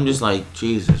work. So I'm just like,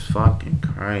 Jesus fucking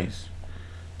Christ.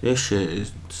 This shit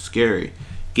is scary.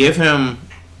 Give him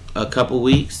a couple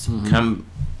weeks. Come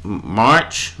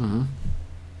March. It's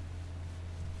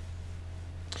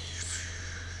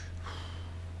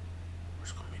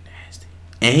gonna be nasty.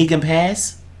 And he can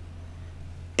pass.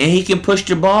 And he can push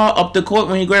the ball up the court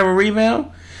when he grab a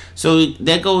rebound. So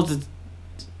that goes to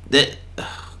that.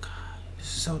 Oh God, this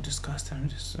is so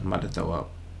disgusting. I'm about to throw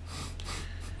up.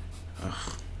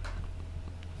 Ugh.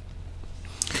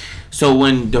 So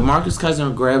when DeMarcus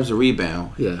Cousins grabs a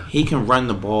rebound, he can run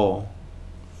the ball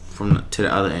to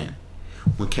the other end.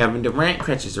 When Kevin Durant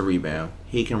catches a rebound,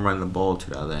 he can run the ball to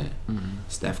the other end.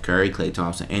 Steph Curry, Klay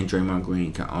Thompson, and Draymond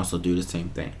Green can also do the same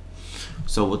thing.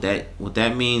 So what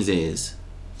that means is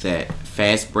that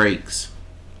fast breaks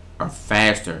are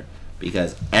faster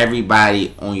because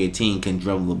everybody on your team can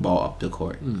dribble the ball up the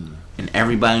court. And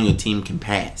everybody on your team can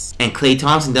pass. And Klay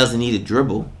Thompson doesn't need to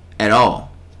dribble at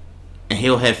all. And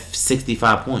he'll have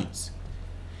 65 points.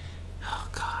 Oh,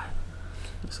 God.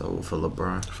 It's over for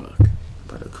LeBron. Fuck. I'm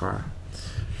about to cry.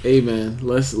 Hey, man.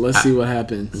 Let's see what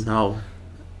happens. No.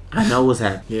 I know what's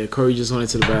happening. Yeah, Corey just went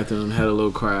into the bathroom, had a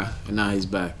little cry, and now he's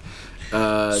back.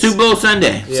 Super Bowl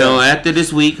Sunday. Yeah. So after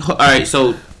this week, all right,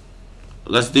 so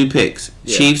let's do picks.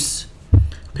 Yeah. Chiefs,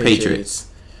 Patriots.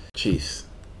 Chiefs.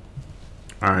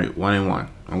 All right, 1-1.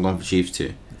 I'm going for Chiefs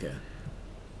too. Okay.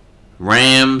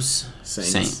 Rams,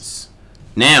 Saints.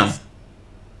 Now,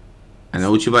 I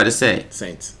know what you're about to say.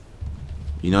 Saints.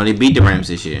 You know they beat the Rams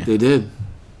this year. They did.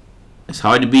 It's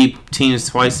hard to beat teams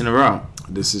twice in a row.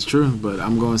 This is true, but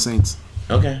I'm going Saints.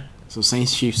 Okay. So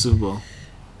Saints, Chiefs, Super Bowl.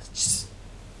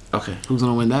 Okay. Who's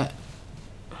gonna win that?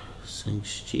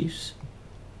 Saints, Chiefs.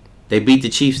 They beat the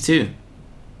Chiefs too.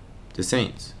 The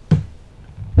Saints.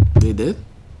 They did?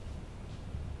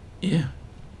 Yeah.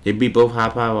 They beat both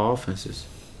high-power offenses.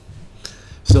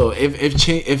 So if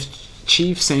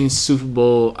Chiefs Saints Super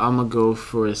Bowl, I'm gonna go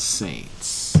for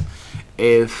Saints.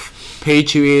 If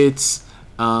Patriots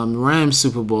Rams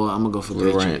Super Bowl, I'm gonna go for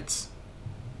the Patriots.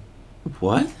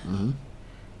 What?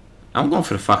 I'm going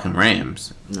for the fucking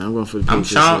Rams. No, I'm going for the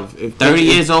Patriots. I'm sure. 30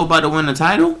 years old about to win the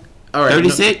title? All right,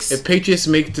 36? If Patriots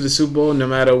make it to the Super Bowl, no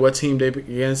matter what team they pick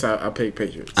against, I'll pick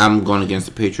Patriots. I'm going against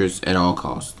the Patriots at all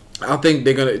costs. I think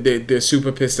they're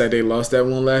super pissed that they lost that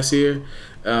one last year,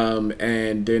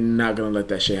 and they're not gonna let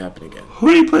that shit happen again.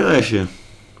 Who did they play last year?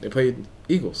 They played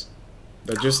Eagles.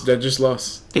 That just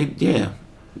lost.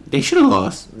 They should have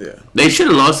lost. Yeah, they should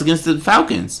have lost against the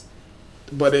Falcons.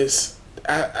 But it's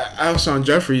Alshon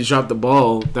Jeffries dropped the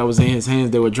ball that was in his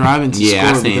hands. They were driving to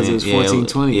score because it was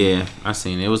 14-20. Yeah, I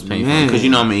seen it. It was painful because you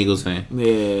know I'm an Eagles fan.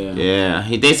 Yeah.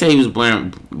 They say he was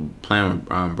playing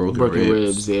with broken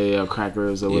ribs. Yeah, crack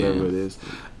ribs or whatever it is.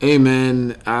 Hey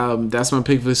man, that's my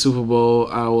pick for the Super Bowl.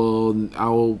 I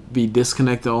will be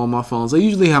disconnected all my phones. I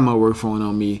usually have my work phone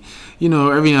on me. You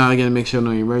know, every now and again, make sure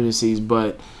no emergencies.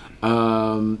 But I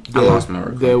lost my work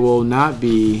phone. There will not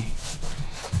be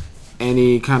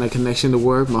any kind of connection to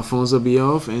work. My phones will be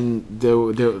off, and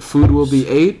the food will be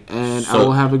ate, and I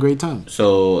will have a great time.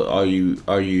 So are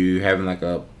you having like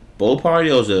a bowl party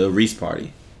or is it a Reese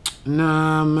party?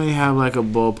 Nah, I may have like a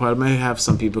bowl party. I may have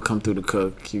some people come through to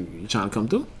cook. You trying to come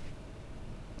through?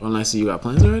 Unless you got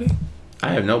plans already? I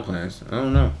have no plans. I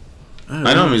don't know. Right,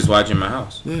 I normally just watch in my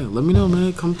house. Yeah, let me know,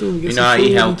 man. Come through. Get You some know, I food eat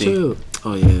and healthy. chill.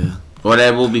 Oh yeah. Well,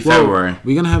 that will be February.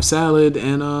 We're gonna have salad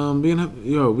and we're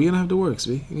gonna have the works.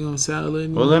 We gonna have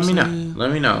salad. Well, let me know.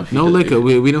 Let me know. No liquor.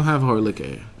 We don't have hard liquor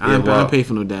here. I don't pay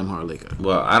for no damn hard liquor.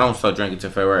 Well, I don't start drinking till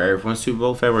February. When's Super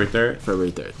Bowl? February 3rd?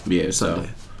 February 3rd. Yeah, Sunday.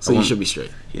 so So you should be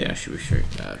straight. Yeah, I should be straight.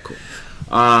 Cool.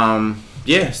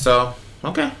 Yeah, so,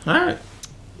 okay. All right.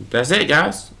 That's it,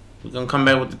 guys. We're going to come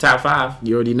back with the top 5.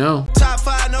 You already know. Top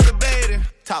 5, no debating.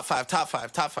 Top 5, top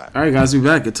 5, top 5. All right, guys, we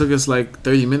back. It took us like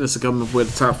 30 minutes to come up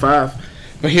with the top 5,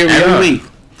 but here we Every are. week.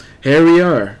 Here we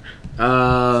are.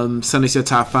 Send us your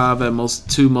top 5 at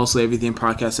mostly everything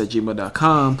podcast at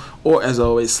gmail.com, or as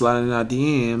always, slide in our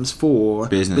DMs for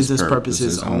business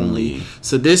purposes only.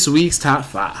 So this week's top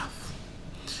 5,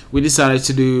 we decided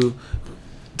to do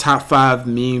top 5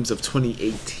 memes of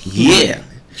 2018. Yeah.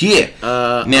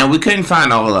 Now, we couldn't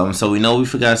find all of them, so we know we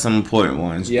forgot some important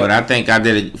ones. Yep. But I think I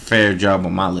did a fair job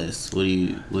on my list. What do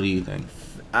you think?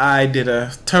 I did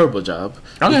a terrible job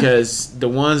because the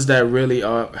ones that really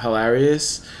are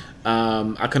hilarious,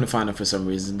 I couldn't find them for some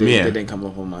reason. They didn't come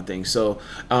up on my thing. So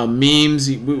memes,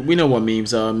 we know what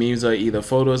memes are. Memes are either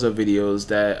photos or videos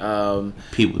that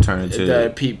People turn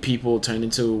into people turn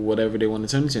into whatever they want to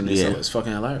turn into, and it's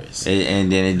fucking hilarious.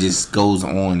 and then it just goes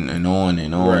on and on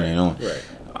and on and on. Right.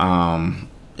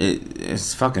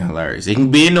 It's fucking hilarious. It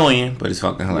can be annoying, but it's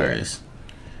fucking hilarious.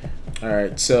 All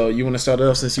right, so you want to start it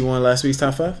off since you won last week's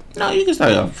top 5? No, you can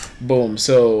start off. Boom.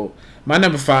 So my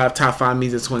number 5 top 5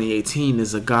 memes of 2018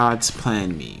 is a God's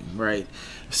Plan meme, right?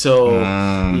 So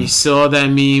you saw that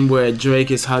meme where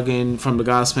Drake is hugging from the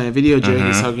God's Plan video. Drake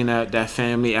is hugging that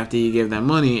family after he gave that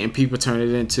money, and people turn it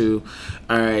into,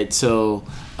 all right. So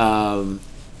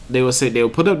they will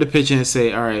put up the picture and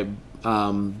say, all right,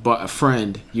 but a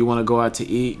friend, you want to go out to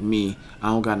eat? Me, I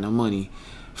don't got no money.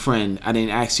 Friend, I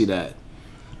didn't ask you that.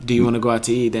 Do you want to go out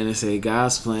to eat? Then they say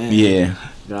God's plan. Yeah.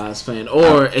 God's plan.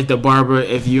 Or if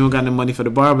you don't got no money for the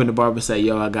barber, and the barber say,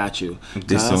 yo, I got you.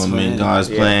 This God's plan. God's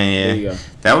plan, yeah. There you go.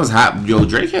 That was hot. Yo,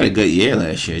 Drake had a good year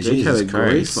last year. Drake Jesus had a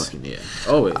great Christ. fucking year.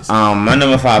 Always. My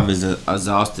number 5 is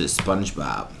Exhausted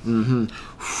SpongeBob.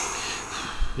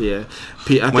 Yeah.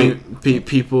 I think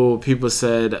people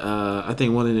said, I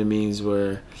think one of the memes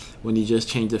were when you just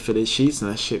change the fitted sheets,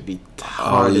 and that shit be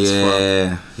hard as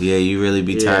fuck. Yeah, you really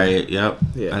be tired. Yep.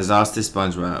 Yeah. Exhausted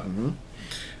SpongeBob.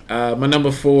 My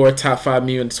number 4 top 5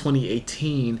 meme in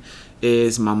 2018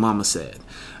 is My Mama Said.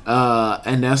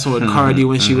 And that's what Cardi,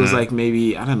 when she was like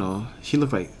maybe, I don't know, she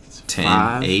looked like 10,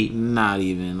 5, 8. Not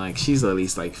even. Like she's at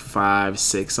least like 5,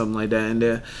 6, something like that in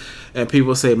there. And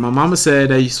people say, my mama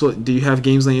said that do you have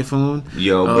games on your phone?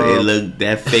 Yo, but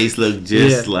that face looked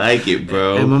just like it,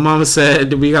 bro. And my mama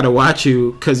said, we gotta watch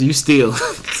you because you steal.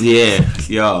 Yeah,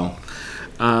 yo.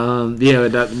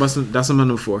 That's my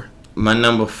number 4. My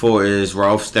number 4 is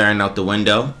Rolf staring out the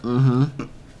window.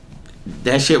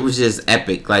 That shit was just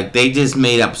epic. Like, they just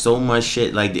made up so much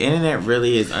shit. Like, the internet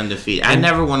really is undefeated. I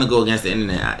never want to go against the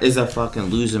internet. It's a fucking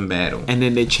losing battle. And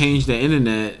then they changed the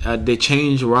internet. They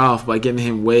changed Ralph by giving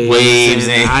him waves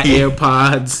and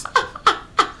AirPods.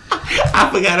 I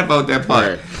forgot about that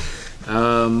part.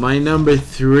 My number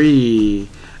 3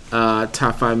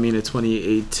 top 5 meme of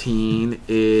 2018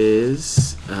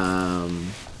 is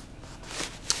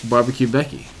Barbecue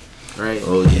Becky. Right.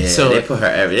 Oh yeah. So they put her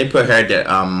at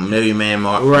the Million Man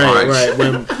March.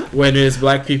 Right. When there's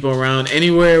black people around,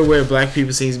 anywhere where black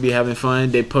people seems to be having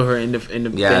fun, they put her in the thing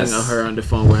of her on the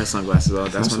phone with her sunglasses on.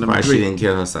 That's my number 3. She didn't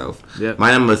kill herself. Yep.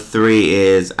 My number 3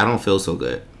 is I Don't Feel So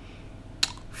Good.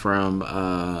 From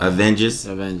Avengers.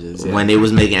 Yeah. When they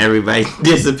was making everybody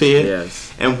disappear.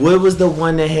 Yes. And what was the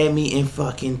one that had me in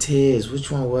fucking tears?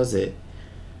 Which one was it?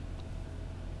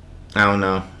 I don't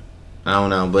know,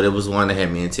 but it was one that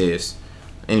had me in tears.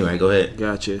 Anyway, go ahead.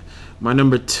 Gotcha. My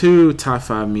number 2 top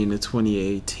 5 meme of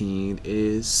 2018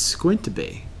 is Squint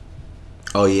Bay.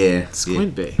 Oh yeah,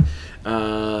 Squint Bay.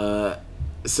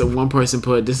 So one person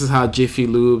put, this is how Jiffy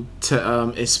Lube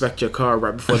to inspect your car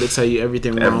right before they tell you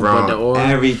everything wrong but the oil.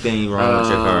 Everything wrong with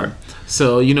your car.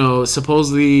 So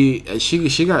supposedly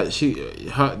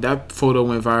that photo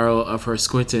went viral of her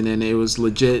squinting, and it was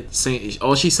legit saying,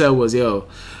 all she said was, yo,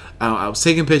 I was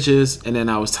taking pictures and then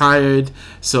I was tired,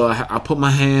 so I put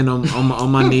my hand on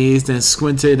my knees, then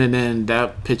squinted, and then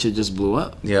that picture just blew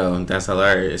up. Yo, that's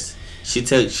hilarious. She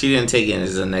didn't take it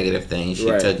as a negative thing. She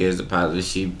took it as a positive.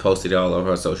 She posted it all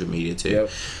over her social media too. Yep.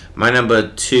 My number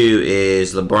 2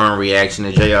 is LeBron reaction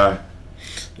to JR.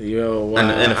 Yo, wow.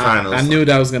 In the finals. I knew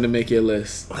that was gonna make your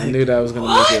list. I knew that was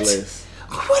gonna make your list.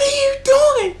 What are you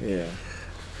doing?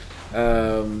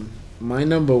 Yeah. My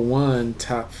number one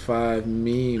top 5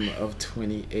 meme of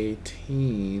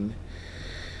 2018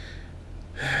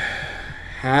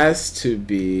 has to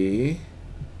be.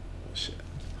 Oh, shit.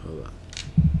 Hold on.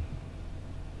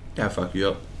 Yeah, fuck you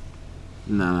up.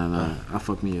 No. I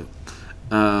fucked me up.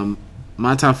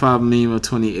 My top 5 meme of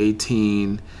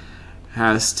 2018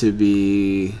 has to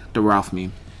be the Ralph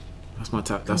meme. That's my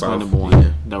top. That's my number one.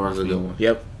 Yeah. The Ralph That's a good meme. one.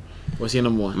 Yep. What's your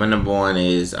number one? My number one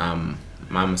is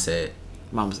Mama Said.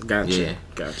 Mom's gotcha. Yeah.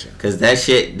 Gotcha. Cause that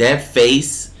shit, that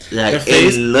face, like That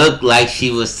face? it looked like she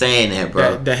was saying that,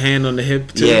 bro. The hand on the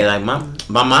hip too. Yeah, like my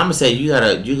mama said you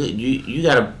gotta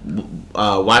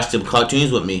watch the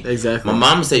cartoons with me. Exactly. My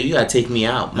mama said you gotta take me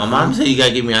out. My mama said you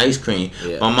gotta give me ice cream.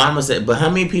 Yeah. My mama said, but how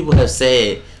many people have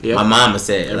said? Yep. My mama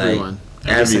said, Everyone.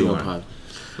 like Every single everyone. pod.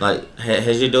 Like,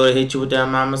 has your daughter hit you with that?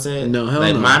 Mama said, No, hell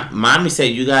like, no. Mommy said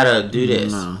you gotta do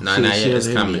this. No, Not she yet. It's hasn't hit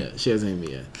me coming. yet. She hasn't hit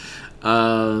me yet.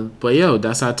 But yo,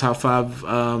 that's our top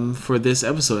 5 for this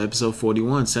episode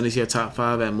 41. Send us your top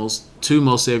 5 at most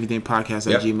everything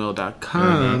podcast at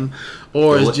gmail.com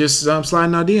or Do it's it. just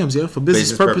sliding our DMs, yeah, for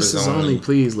business purposes only.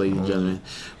 Please, ladies and gentlemen.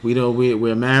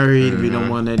 We're married. We don't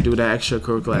want to do that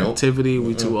extracurricular activity.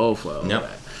 We too old for all that.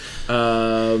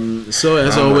 So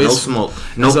as always, no smoke.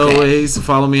 No as pack. always,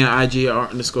 follow me on IG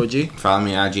 @art_G. Follow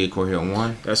me on IG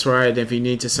 @CoreHill1. That's right. And if you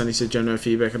need to send us your general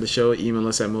feedback of the show, email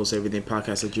us at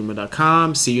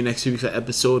mosteverythingpodcast@gmail.com. See you next week for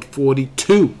episode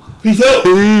 42. Peace out.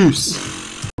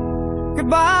 Peace.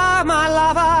 Goodbye, my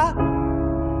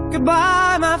lover.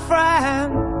 Goodbye, my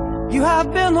friend. You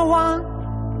have been the one.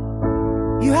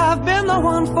 You have been the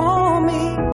one for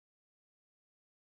me.